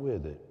alignment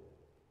with it.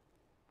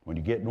 When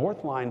you get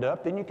north lined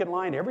up, then you can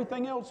line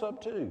everything else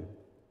up too.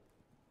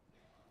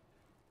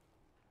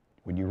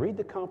 When you read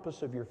the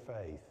compass of your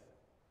faith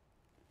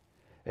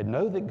and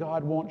know that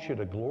God wants you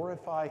to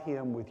glorify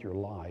Him with your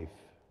life,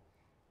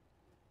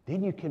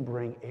 then you can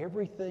bring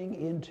everything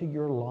into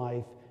your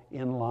life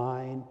in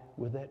line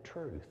with that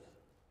truth.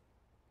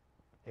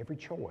 Every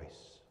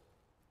choice,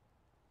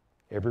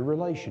 every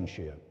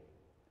relationship,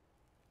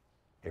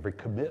 every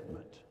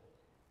commitment,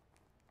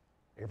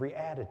 every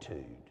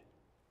attitude,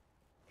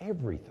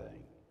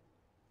 everything.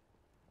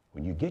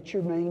 When you get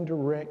your main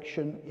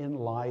direction in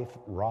life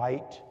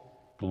right,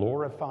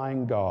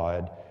 glorifying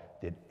God,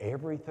 then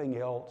everything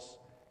else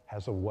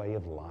has a way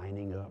of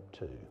lining up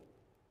too.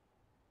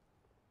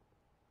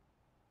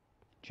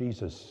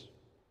 Jesus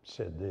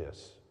said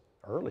this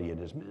early in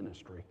His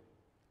ministry: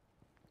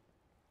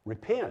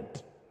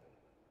 repent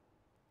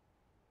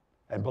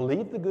and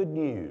believe the good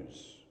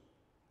news.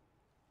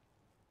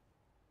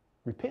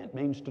 Repent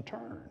means to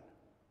turn.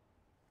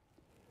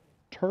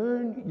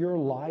 Turn your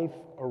life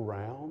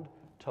around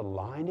to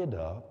line it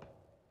up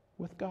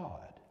with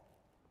God.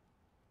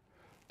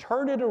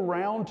 Turn it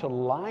around to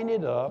line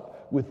it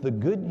up with the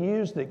good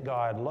news that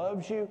God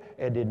loves you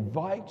and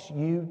invites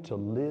you to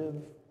live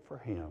for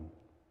Him.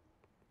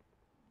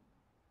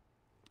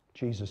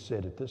 Jesus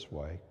said it this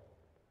way: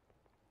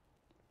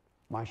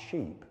 "My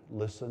sheep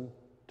listen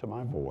to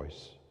my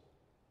voice.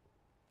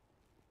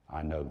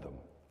 I know them,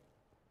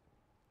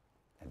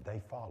 and they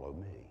follow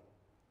me."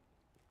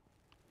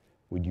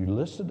 When you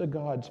listen to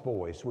God's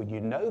voice, when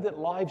you know that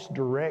life's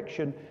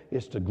direction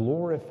is to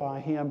glorify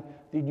Him,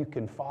 then you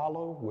can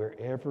follow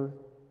wherever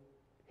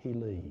He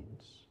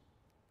leads.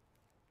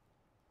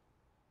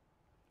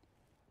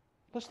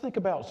 Let's think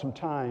about some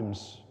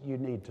times you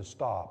need to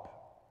stop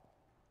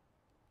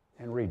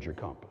and read your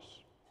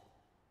compass.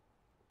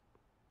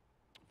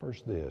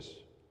 First, this: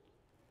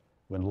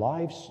 when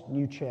life's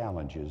new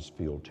challenges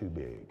feel too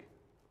big.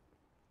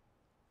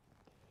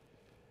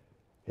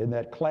 In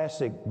that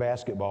classic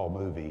basketball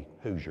movie,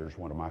 Hoosiers,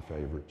 one of my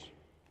favorites,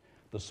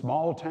 the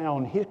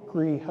small-town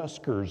Hickory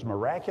Huskers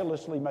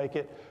miraculously make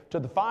it to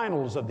the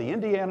finals of the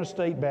Indiana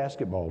State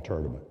basketball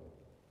tournament.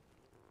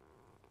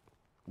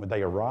 When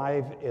they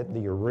arrive at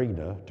the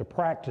arena to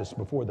practice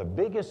before the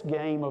biggest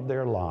game of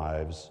their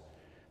lives,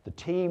 the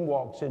team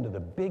walks into the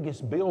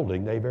biggest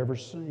building they've ever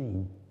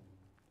seen.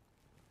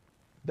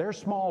 Their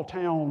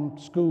small-town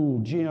school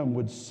gym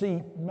would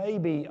seat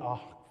maybe a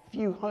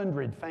few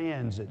hundred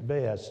fans at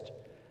best.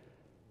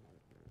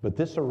 But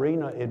this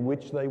arena in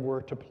which they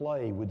were to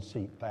play would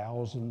seat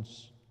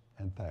thousands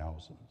and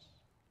thousands.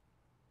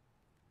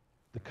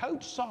 The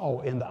coach saw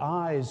in the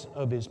eyes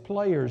of his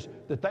players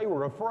that they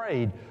were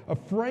afraid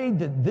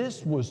that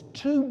this was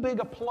too big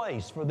a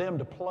place for them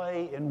to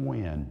play and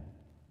win.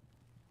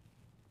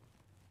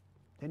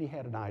 Then he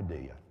had an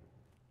idea.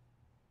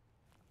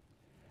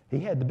 He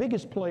had the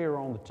biggest player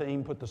on the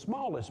team put the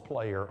smallest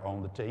player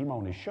on the team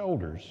on his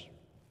shoulders,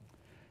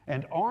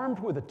 and armed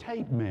with a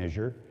tape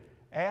measure,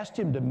 asked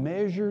him to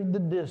measure the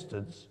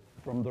distance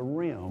from the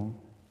rim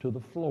to the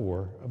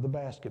floor of the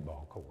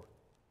basketball court.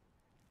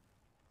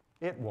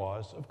 It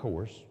was, of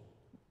course,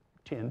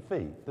 10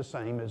 feet, the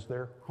same as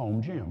their home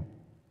gym.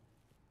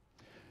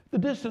 The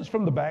distance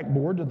from the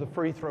backboard to the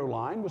free throw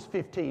line was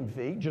 15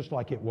 feet, just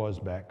like it was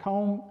back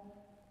home,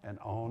 and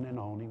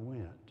on he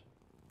went.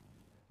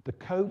 The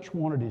coach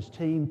wanted his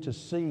team to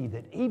see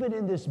that even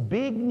in this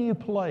big new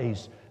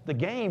place, the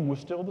game was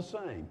still the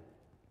same.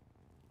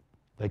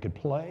 They could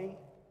play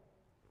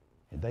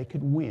and they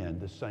could win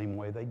the same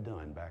way they'd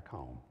done back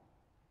home.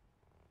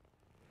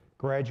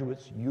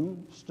 Graduates, you'll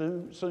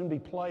soon be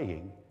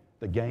playing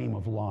the game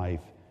of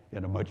life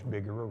in a much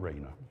bigger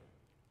arena.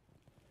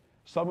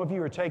 Some of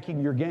you are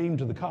taking your game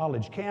to the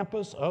college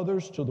campus,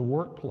 others to the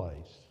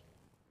workplace.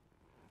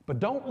 But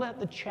don't let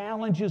the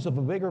challenges of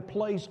a bigger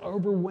place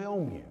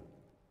overwhelm you.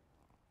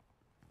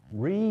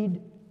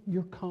 Read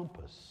your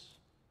compass.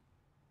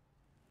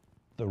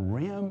 The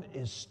rim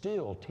is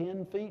still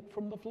 10 feet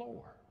from the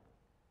floor.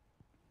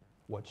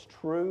 What's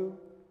true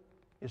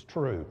is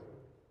true.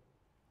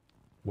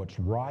 What's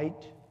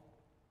right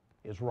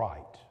is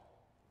right.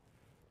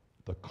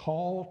 The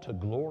call to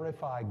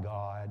glorify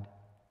God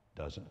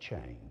doesn't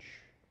change.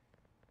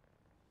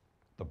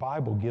 The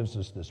Bible gives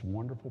us this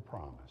wonderful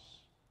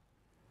promise.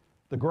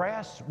 The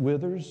grass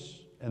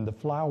withers and the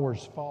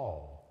flowers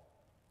fall,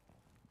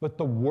 but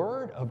the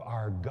word of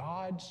our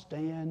God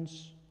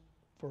stands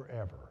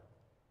forever.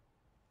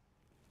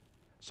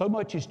 So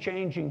much is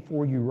changing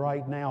for you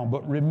right now,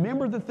 but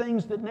remember the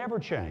things that never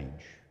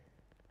change.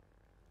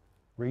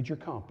 Read your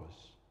compass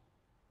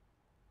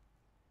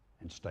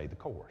and stay the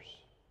course.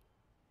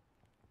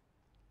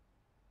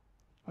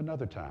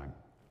 Another time,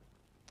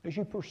 as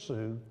you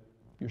pursue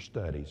your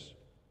studies,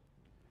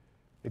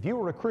 if you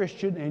were a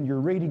Christian and you're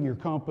reading your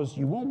compass,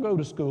 you won't go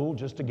to school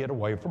just to get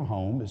away from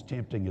home, as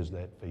tempting as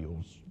that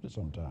feels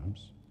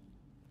sometimes.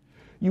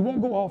 You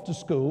won't go off to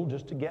school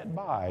just to get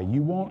by.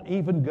 You won't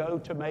even go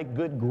to make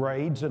good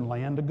grades and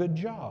land a good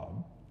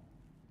job.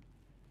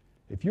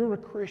 If you're a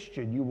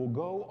Christian, you will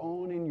go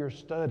on in your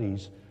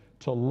studies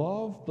to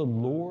love the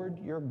Lord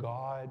your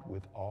God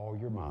with all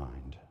your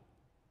mind,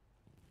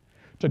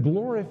 to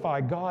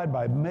glorify God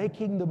by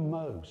making the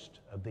most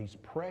of these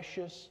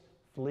precious,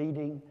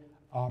 fleeting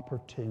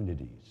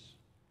opportunities,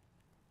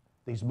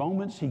 these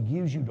moments He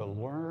gives you to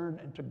learn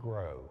and to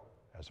grow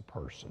as a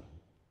person.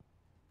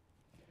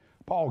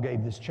 Paul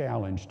gave this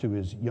challenge to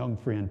his young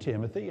friend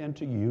Timothy and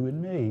to you and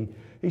me.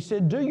 He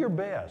said, do your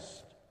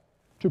best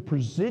to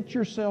present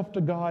yourself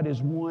to God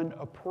as one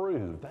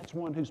approved. That's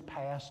one who's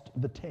passed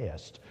the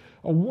test.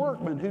 A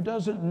workman who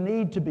doesn't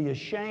need to be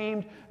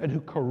ashamed and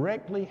who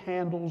correctly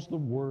handles the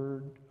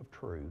word of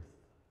truth.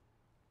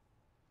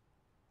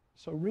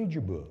 So read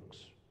your books.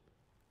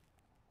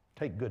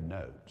 Take good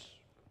notes.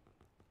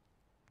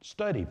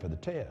 Study for the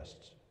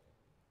tests.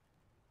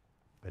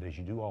 But as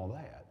you do all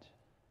that,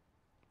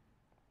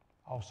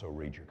 also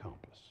read your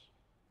compass.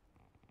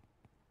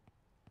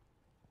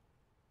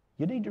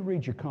 You need to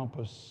read your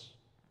compass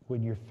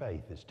when your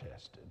faith is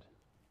tested.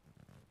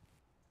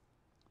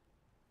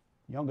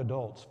 Young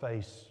adults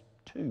face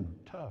two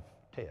tough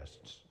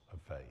tests of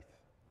faith.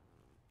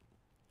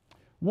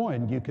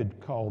 One, you could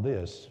call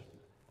this,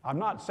 I'm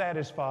not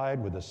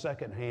satisfied with a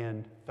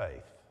second-hand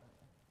faith.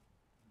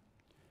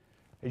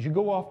 As you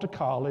go off to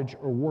college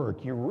or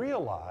work, you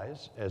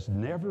realize, as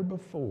never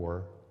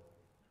before,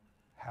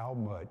 how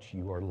much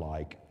you are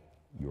like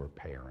your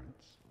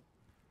parents.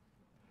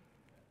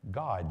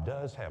 God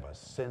does have a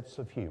sense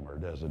of humor,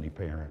 doesn't He,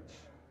 parents?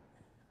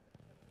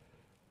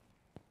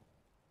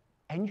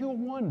 And you'll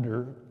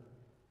wonder,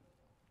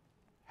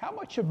 how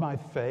much of my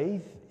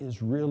faith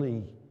is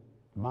really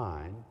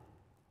mine?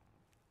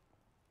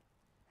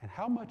 And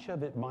how much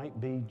of it might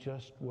be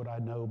just what I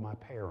know my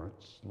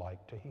parents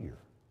like to hear?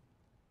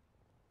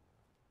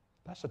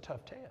 That's a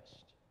tough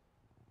test.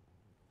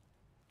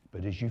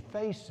 But as you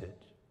face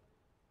it,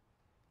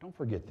 don't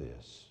forget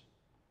this.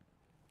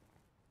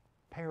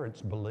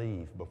 Parents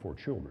believe before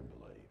children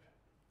believe.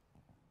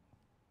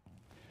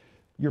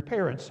 Your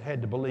parents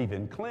had to believe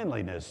in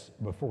cleanliness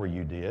before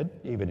you did,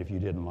 even if you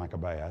didn't like a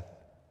bath.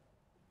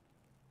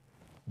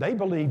 They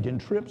believed in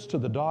trips to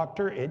the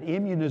doctor and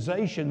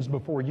immunizations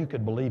before you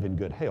could believe in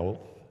good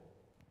health.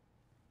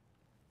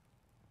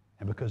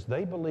 And because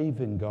they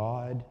believe in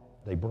God,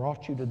 they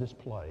brought you to this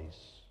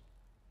place.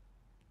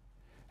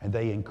 And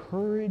they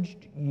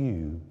encouraged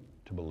you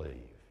to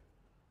believe.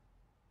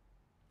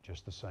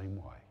 Just the same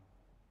way.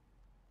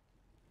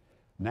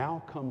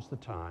 Now comes the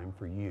time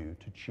for you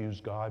to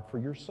choose God for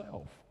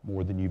yourself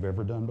more than you've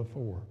ever done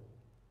before.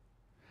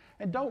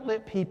 And don't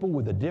let people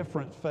with a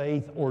different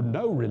faith or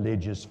no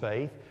religious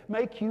faith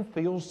make you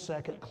feel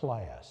second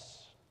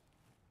class.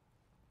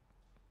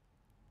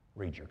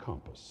 Read your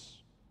compass.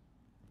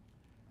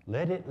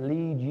 Let it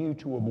lead you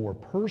to a more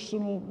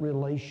personal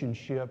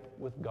relationship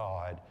with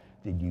God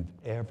than you've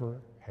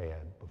ever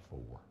had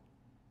before.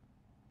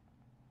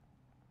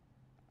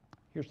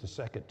 Here's the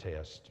second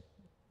test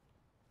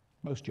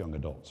most young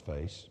adults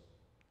face.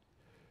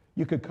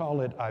 You could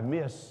call it, I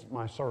miss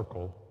my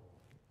circle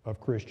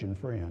of Christian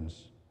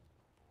friends.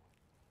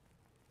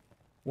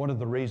 One of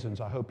the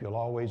reasons I hope you'll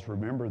always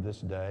remember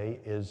this day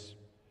is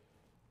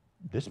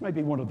this may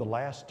be one of the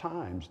last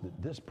times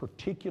that this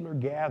particular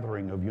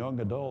gathering of young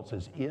adults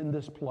is in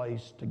this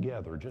place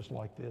together, just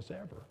like this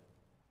ever.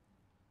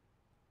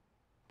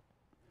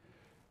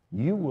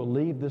 You will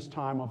leave this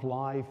time of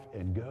life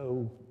and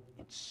go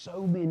into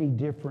so many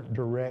different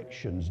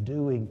directions,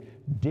 doing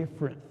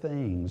different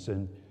things,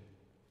 and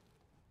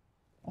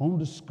on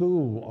to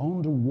school,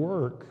 on to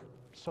work.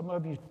 Some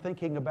of you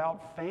thinking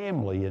about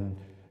family and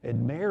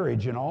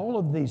marriage and all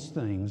of these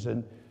things.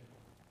 And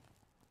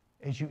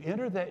as you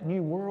enter that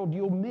new world,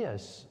 you'll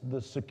miss the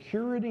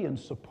security and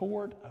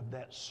support of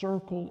that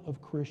circle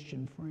of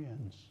Christian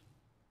friends.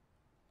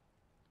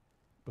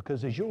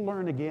 Because as you'll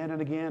learn again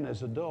and again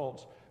as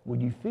adults,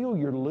 when you feel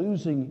you're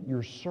losing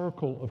your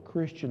circle of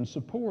Christian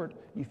support,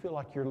 you feel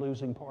like you're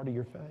losing part of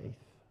your faith.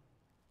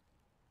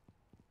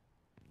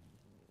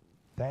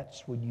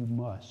 That's when you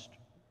must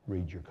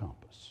read your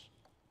compass.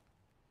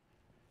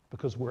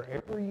 Because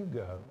wherever you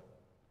go,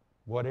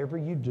 whatever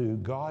you do,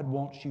 God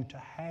wants you to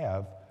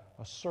have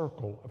a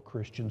circle of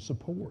Christian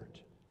support.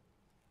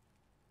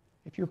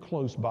 If you're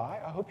close by,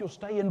 I hope you'll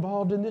stay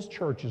involved in this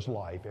church's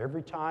life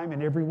every time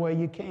and every way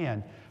you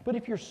can. But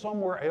if you're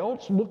somewhere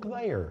else, look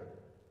there.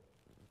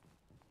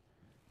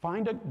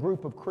 Find a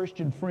group of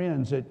Christian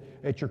friends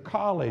at your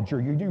college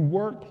or your new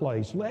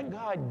workplace. Let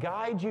God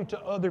guide you to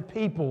other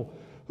people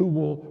who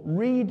will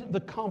read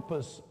the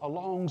compass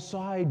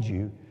alongside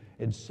you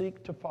and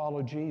seek to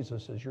follow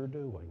Jesus as you're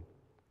doing.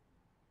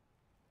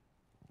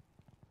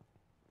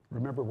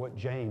 Remember what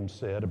James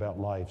said about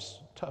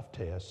life's tough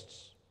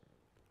tests.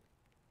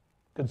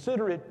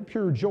 Consider it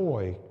pure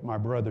joy, my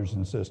brothers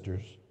and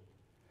sisters,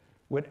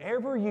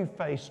 whenever you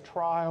face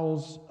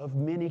trials of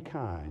many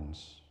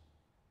kinds,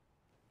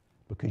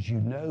 because you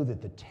know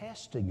that the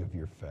testing of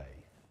your faith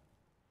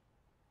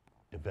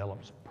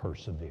develops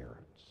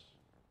perseverance,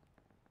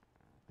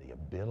 the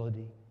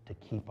ability to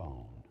keep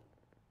on.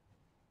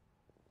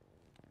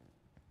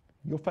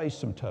 You'll face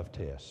some tough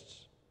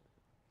tests,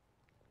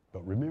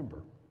 but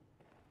remember,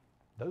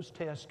 those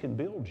tests can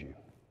build you.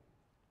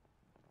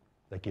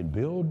 They can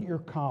build your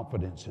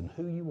confidence in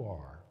who you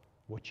are,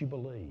 what you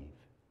believe,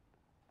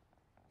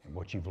 and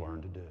what you've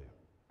learned to do.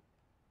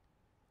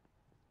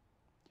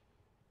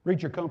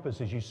 Read your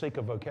compass as you seek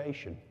a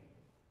vocation.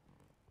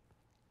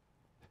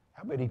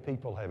 How many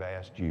people have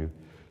asked you,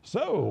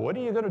 so what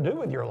are you going to do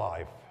with your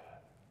life?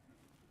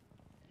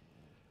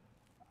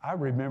 I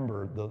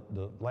remember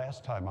the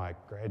last time I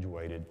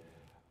graduated,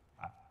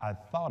 I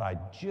thought I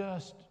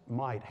just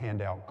might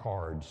hand out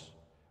cards.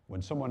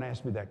 When someone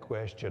asked me that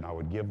question, I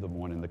would give them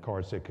one, and the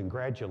card said,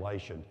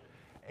 congratulations.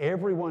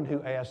 Everyone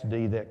who asked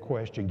Dee that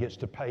question gets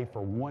to pay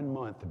for 1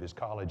 month of his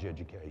college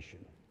education.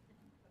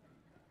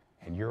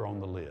 And you're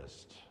on the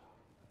list.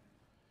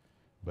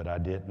 But I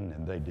didn't,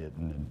 and they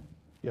didn't, and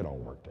it all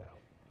worked out.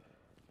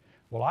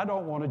 Well, I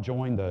don't want to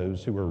join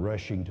those who are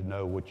rushing to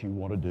know what you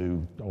want to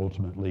do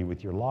ultimately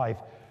with your life,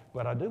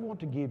 but I do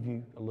want to give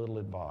you a little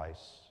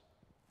advice.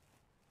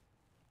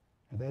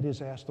 And that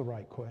is, ask the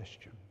right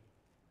question.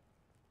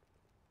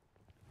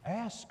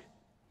 Ask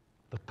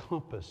the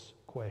compass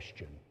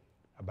question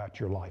about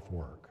your life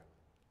work.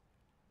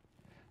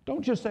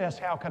 Don't just ask,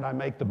 how can I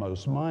make the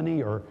most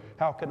money, or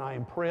how can I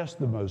impress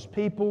the most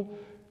people?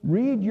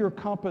 Read your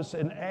compass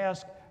and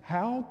ask,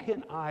 how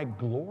can I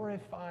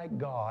glorify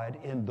God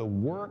in the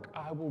work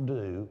I will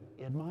do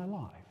in my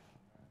life?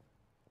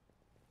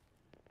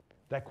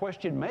 That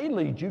question may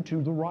lead you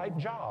to the right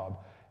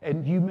job,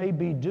 and you may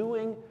be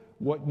doing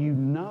what you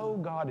know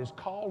God has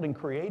called and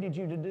created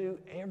you to do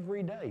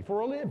every day for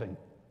a living.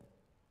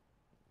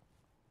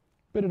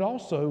 But it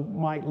also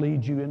might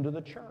lead you into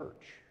the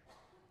church,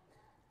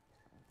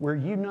 where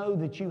you know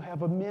that you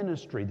have a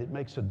ministry that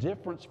makes a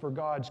difference for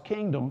God's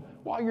kingdom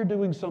while you're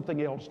doing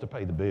something else to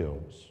pay the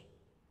bills.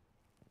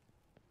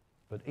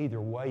 But either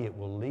way, it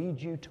will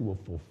lead you to a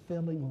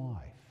fulfilling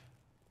life.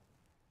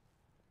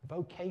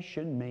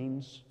 Vocation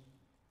means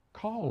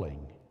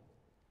calling.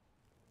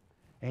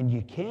 And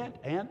you can't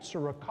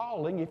answer a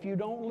calling if you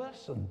don't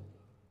listen.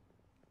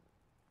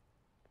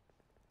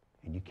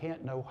 And you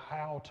can't know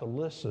how to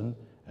listen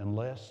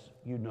unless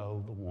you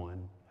know the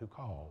one who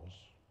calls.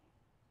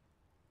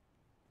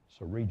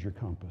 So read your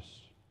compass.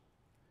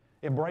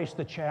 Embrace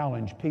the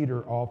challenge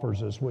Peter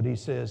offers us when he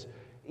says,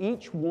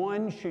 each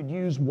one should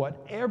use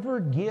whatever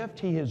gift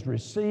he has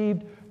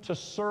received to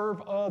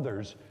serve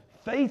others,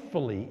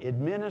 faithfully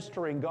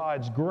administering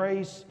God's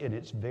grace in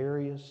its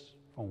various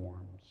forms.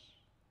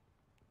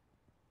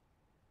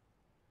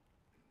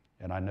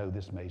 And I know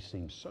this may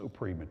seem so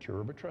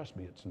premature, but trust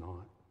me, it's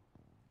not.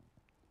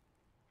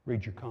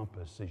 Read your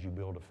compass as you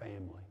build a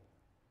family.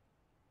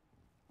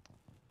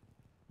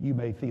 You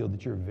may feel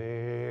that you're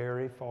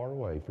very far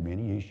away from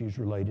any issues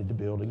related to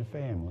building a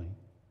family.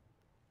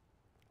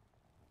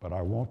 But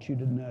I want you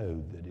to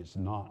know that it's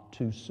not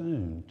too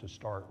soon to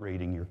start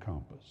reading your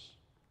compass.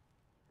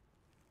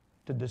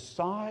 To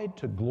decide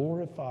to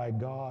glorify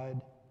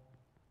God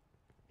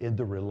in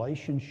the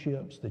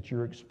relationships that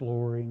you're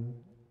exploring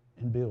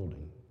and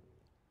building.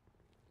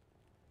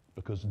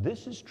 Because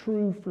this is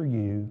true for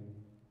you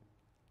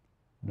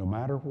no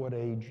matter what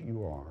age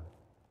you are.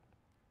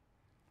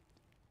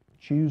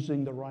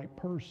 Choosing the right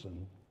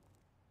person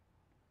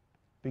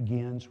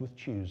begins with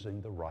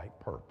choosing the right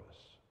purpose.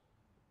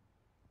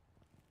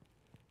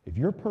 If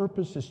your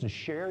purpose is to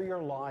share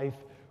your life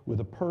with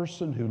a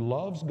person who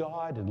loves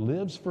God and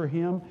lives for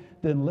Him,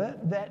 then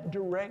let that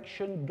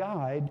direction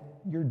guide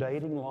your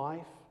dating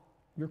life,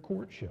 your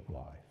courtship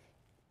life.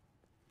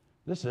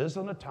 This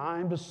isn't a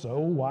time to sow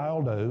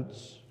wild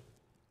oats.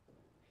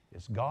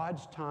 It's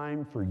God's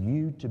time for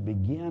you to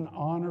begin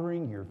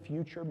honoring your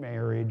future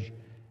marriage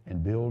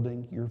and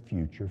building your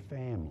future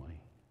family.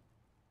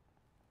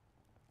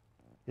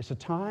 It's a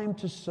time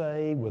to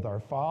say with our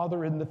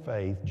father in the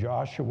faith,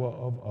 Joshua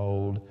of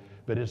old,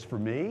 "But as for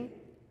me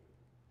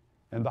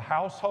and the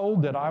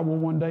household that I will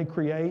one day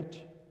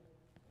create,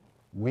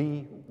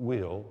 we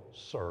will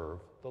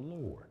serve the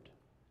Lord."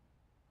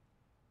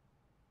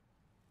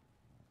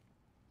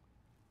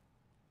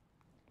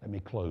 Let me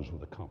close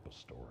with a compass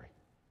story.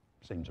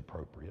 Seems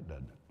appropriate,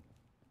 doesn't it?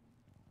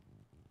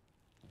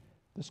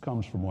 This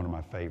comes from one of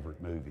my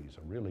favorite movies,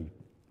 a really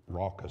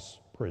raucous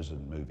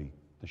prison movie,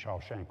 The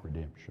Shawshank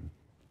Redemption.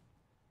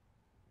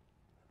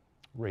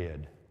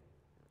 Red.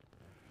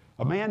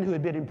 A man who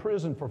had been in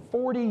prison for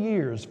 40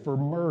 years for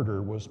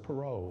murder was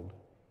paroled.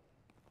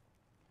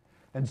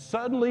 And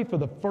suddenly, for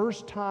the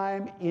first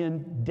time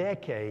in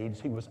decades,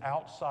 he was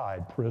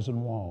outside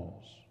prison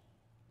walls.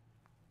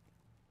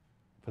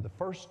 For the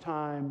first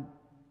time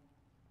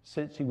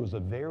since he was a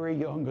very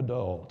young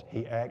adult,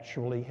 he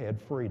actually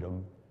had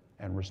freedom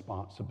and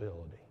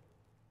responsibility.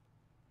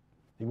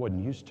 He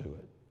wasn't used to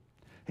it.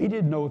 He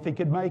didn't know if he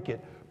could make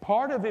it.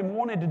 Part of him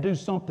wanted to do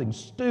something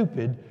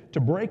stupid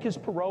to break his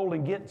parole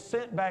and get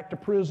sent back to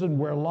prison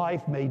where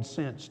life made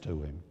sense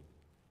to him.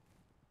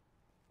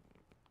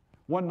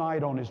 One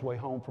night on his way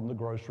home from the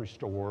grocery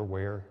store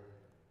where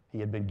he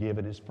had been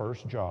given his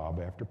first job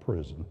after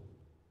prison,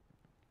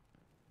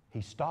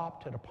 he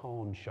stopped at a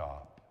pawn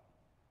shop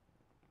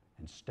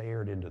and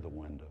stared into the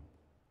window.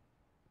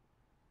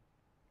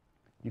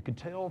 You could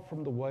tell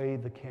from the way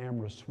the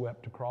camera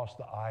swept across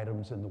the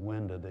items in the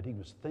window that he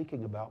was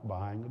thinking about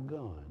buying a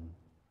gun.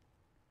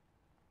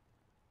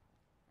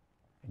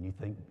 And you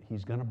think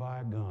he's going to buy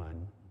a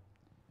gun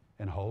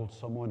and hold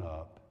someone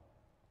up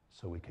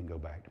so he can go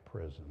back to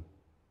prison.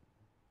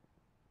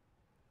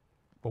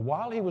 But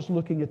while he was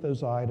looking at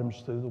those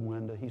items through the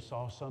window, he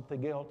saw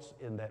something else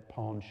in that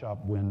pawn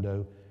shop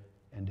window,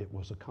 and it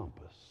was a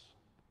compass.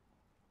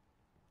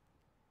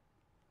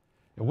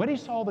 And when he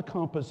saw the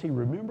compass, he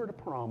remembered a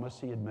promise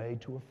he had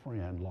made to a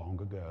friend long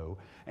ago.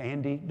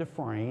 Andy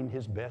Dufresne,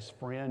 his best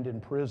friend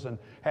in prison,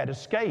 had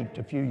escaped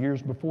a few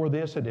years before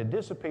this and had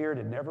disappeared,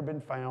 had never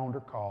been found or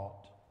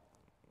caught.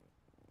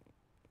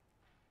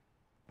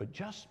 But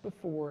just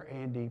before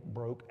Andy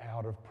broke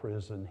out of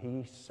prison,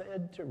 he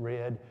said to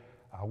Red,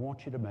 "I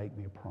want you to make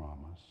me a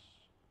promise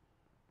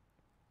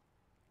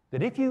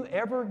that if you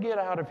ever get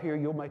out of here,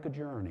 you'll make a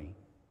journey.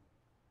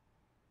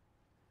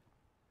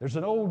 There's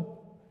an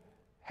old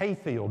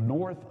hayfield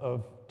north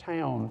of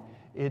town.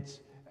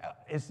 It's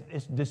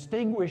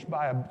distinguished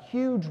by a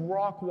huge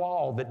rock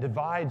wall that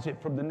divides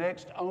it from the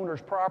next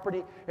owner's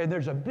property, and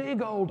there's a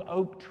big old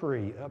oak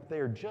tree up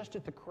there just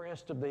at the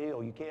crest of the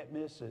hill. You can't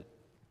miss it.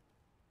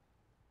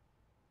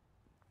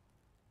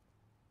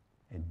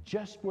 And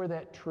just where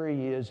that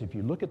tree is, if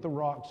you look at the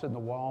rocks in the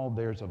wall,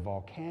 there's a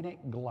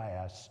volcanic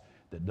glass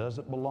that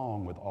doesn't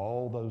belong with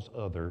all those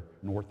other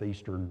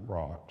northeastern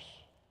rocks.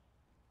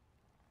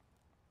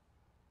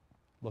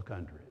 Look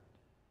under it.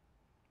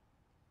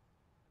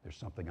 There's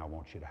something I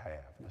want you to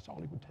have." And that's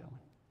all he would tell him.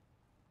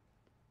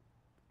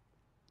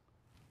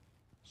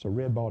 So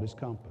Red bought his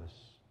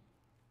compass,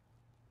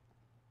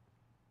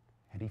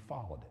 and he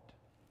followed it.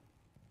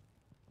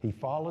 He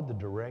followed the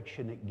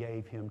direction it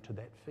gave him to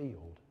that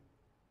field,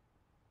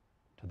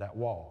 to that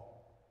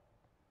wall,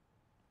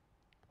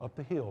 up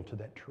the hill to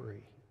that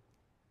tree.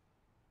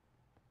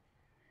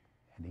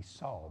 And he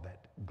saw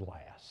that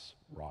glass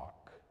rock.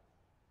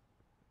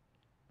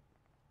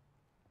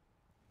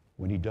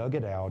 When he dug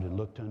it out and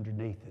looked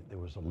underneath it, there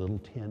was a little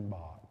tin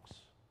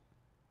box.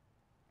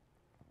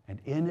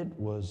 And in it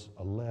was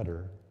a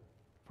letter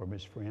from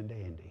his friend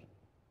Andy.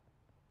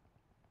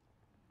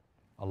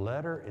 A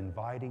letter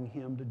inviting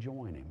him to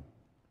join him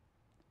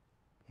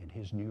in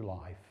his new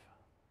life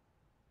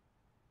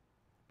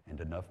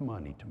and enough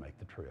money to make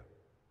the trip.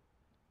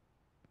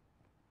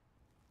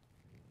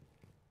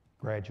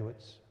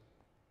 Graduates,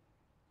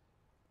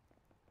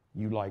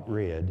 you, like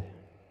Red,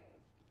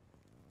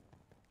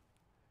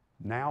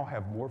 now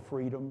have more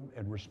freedom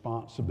and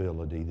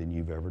responsibility than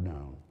you've ever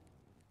known.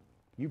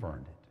 You've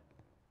earned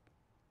it.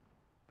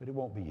 But it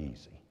won't be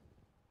easy.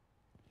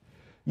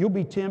 You'll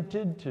be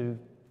tempted to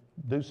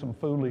do some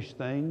foolish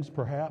things,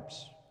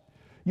 perhaps.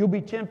 You'll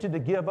be tempted to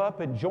give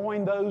up and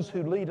join those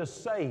who lead a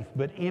safe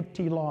but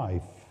empty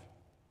life.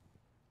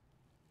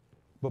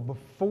 But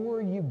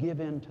before you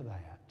give in to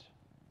that,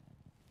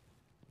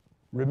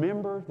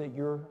 remember that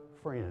your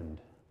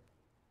friend,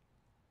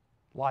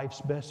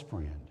 life's best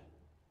friend,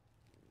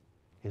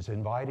 is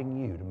inviting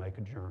you to make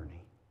a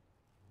journey.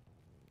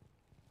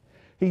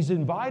 He's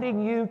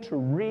inviting you to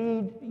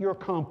read your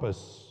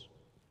compass,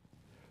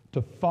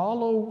 to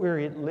follow where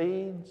it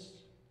leads,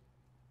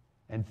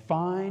 and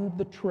find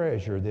the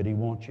treasure that he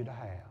wants you to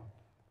have.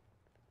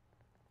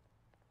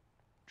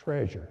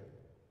 Treasure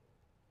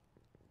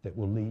that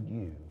will lead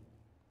you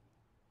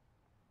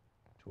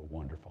to a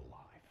wonderful life.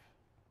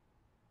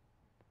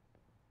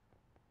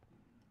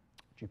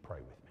 Would you pray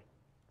with me?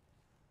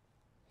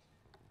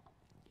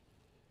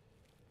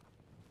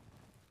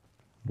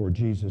 Lord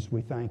Jesus,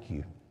 we thank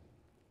you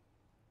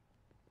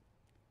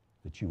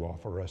that you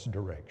offer us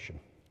direction.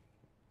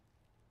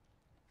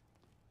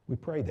 We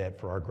pray that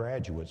for our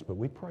graduates, but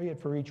we pray it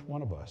for each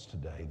one of us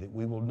today, that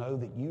we will know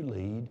that you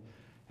lead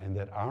and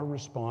that our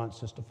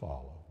response is to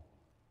follow.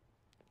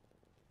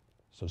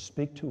 So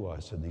speak to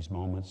us in these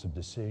moments of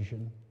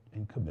decision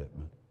and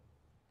commitment.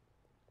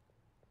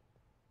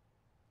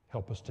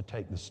 Help us to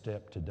take the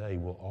step today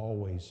we'll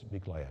always be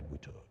glad we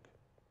took.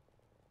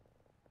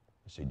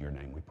 It's in your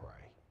name we pray.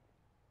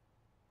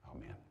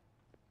 Amen.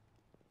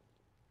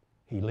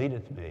 He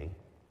leadeth me,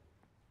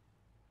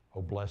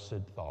 O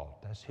blessed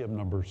thought. That's hymn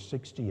number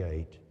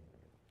 68.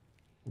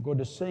 We're going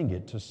to sing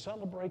it to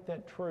celebrate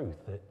that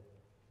truth that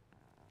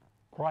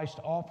Christ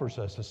offers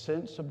us a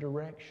sense of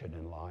direction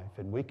in life,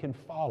 and we can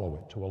follow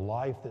it to a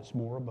life that's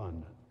more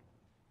abundant,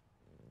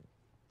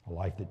 a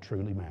life that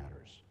truly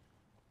matters.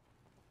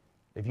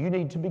 If you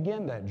need to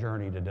begin that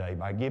journey today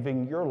by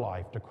giving your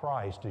life to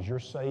Christ as your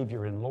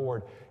Savior and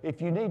Lord, if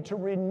you need to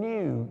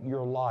renew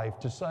your life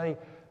to say,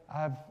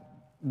 I've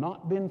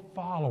not been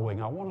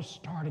following, I want to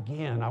start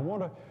again, I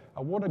want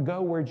to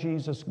go where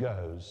Jesus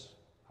goes,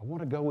 I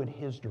want to go in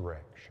His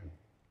direction.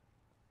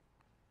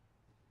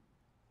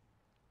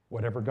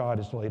 Whatever God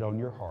has laid on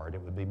your heart,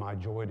 it would be my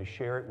joy to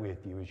share it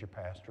with you as your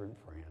pastor and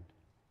friend.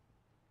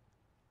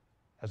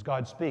 As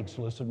God speaks,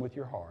 listen with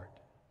your heart.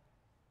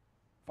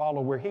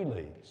 Follow where He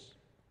leads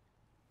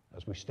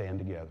as we stand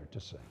together to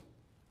sing.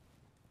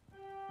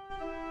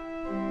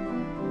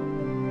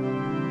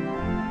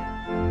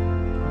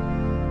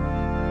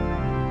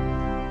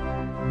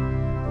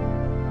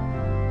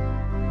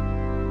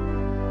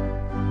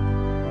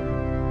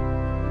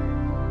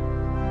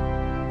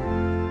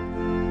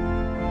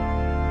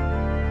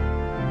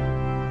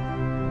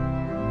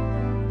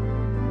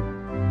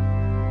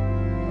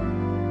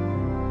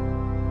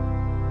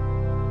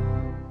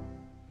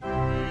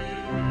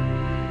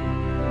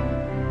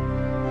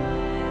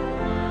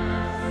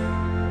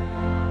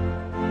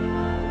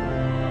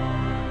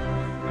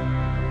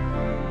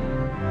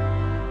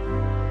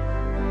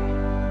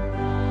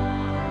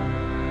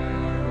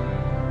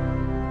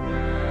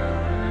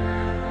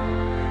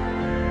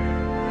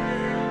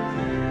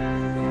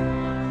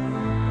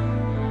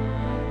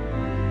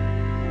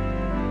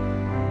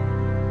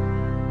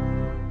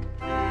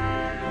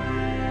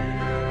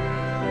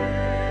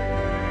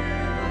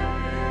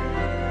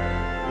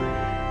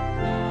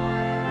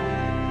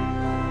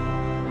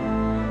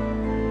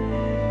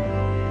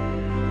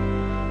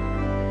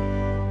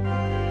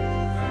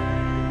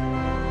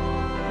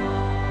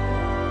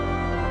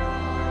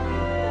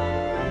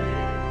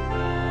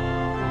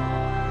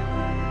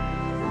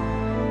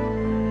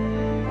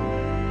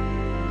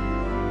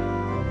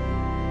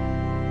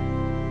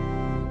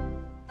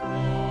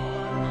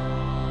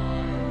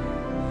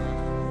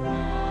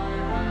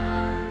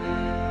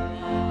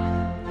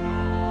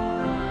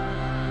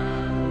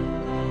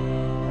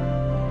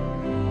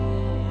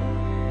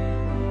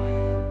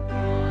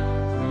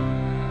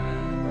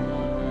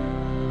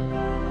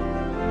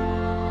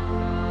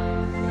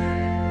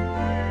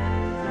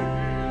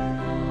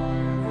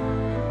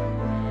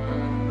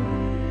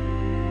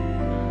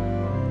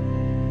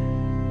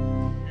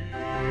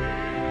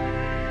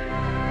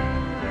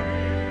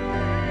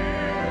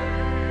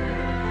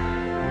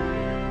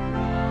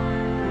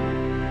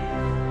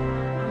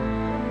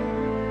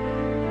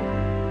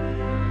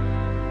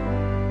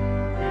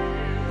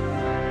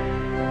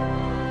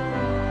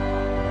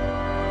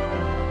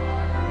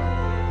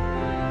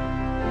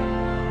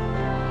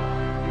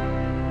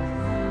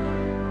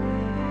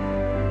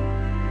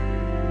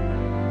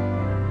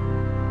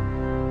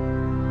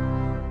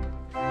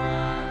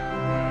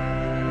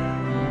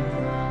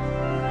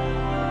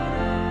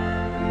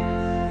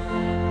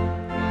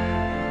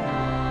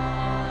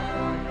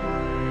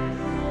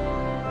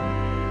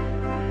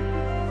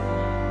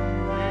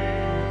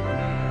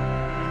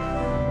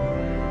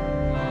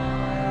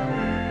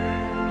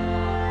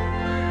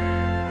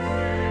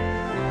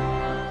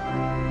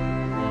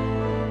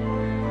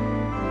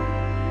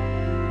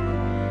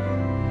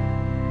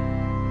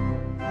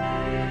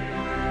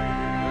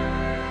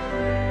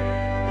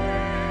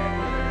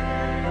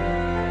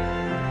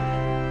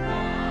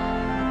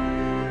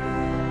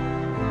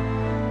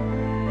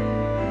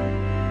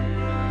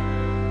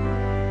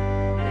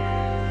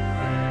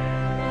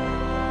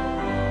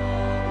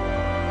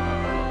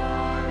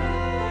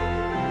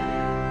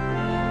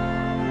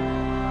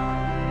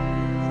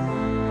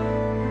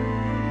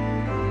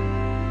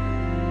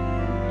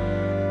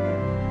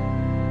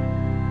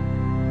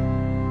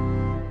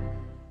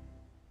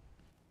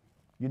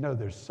 You know,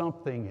 there's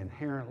something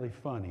inherently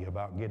funny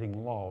about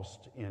getting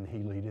lost in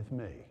He Leadeth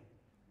Me,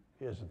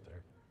 isn't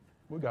there?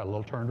 We got a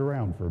little turned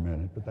around for a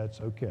minute, but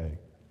that's okay.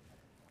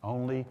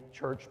 Only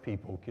church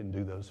people can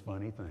do those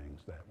funny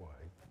things that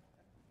way,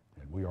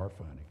 and we are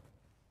funny.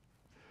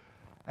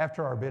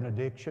 After our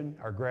benediction,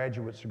 our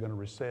graduates are going to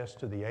recess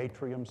to the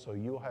atrium, so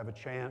you'll have a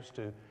chance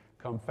to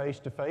come face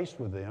to face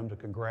with them to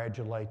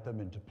congratulate them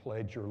and to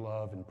pledge your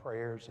love and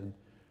prayers and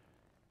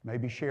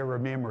maybe share a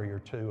memory or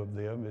two of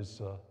them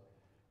as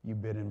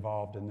you've been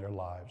involved in their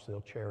lives.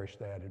 They'll cherish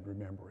that and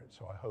remember it,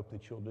 so I hope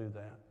that you'll do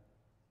that.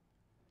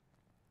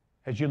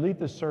 As you leave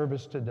this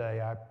service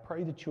today, I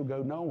pray that you'll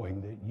go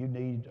knowing that you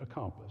need a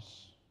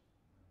compass,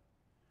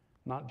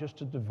 not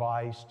just a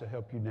device to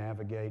help you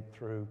navigate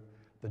through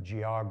the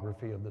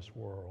geography of this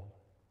world,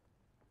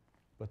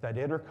 but that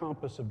inner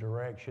compass of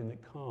direction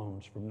that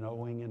comes from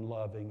knowing and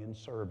loving and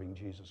serving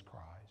Jesus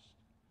Christ.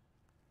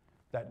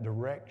 That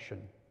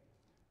direction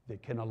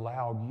that can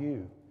allow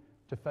you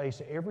to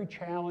face every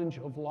challenge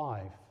of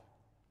life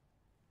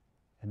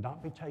and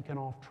not be taken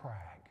off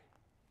track,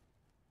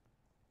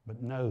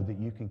 but know that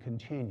you can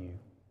continue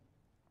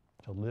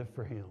to live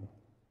for Him,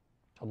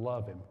 to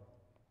love Him,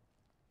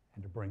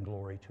 and to bring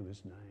glory to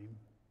His name.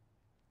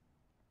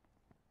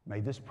 May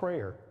this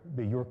prayer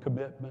be your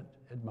commitment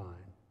and mine.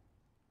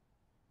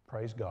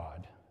 Praise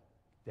God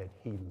that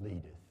He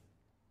leadeth.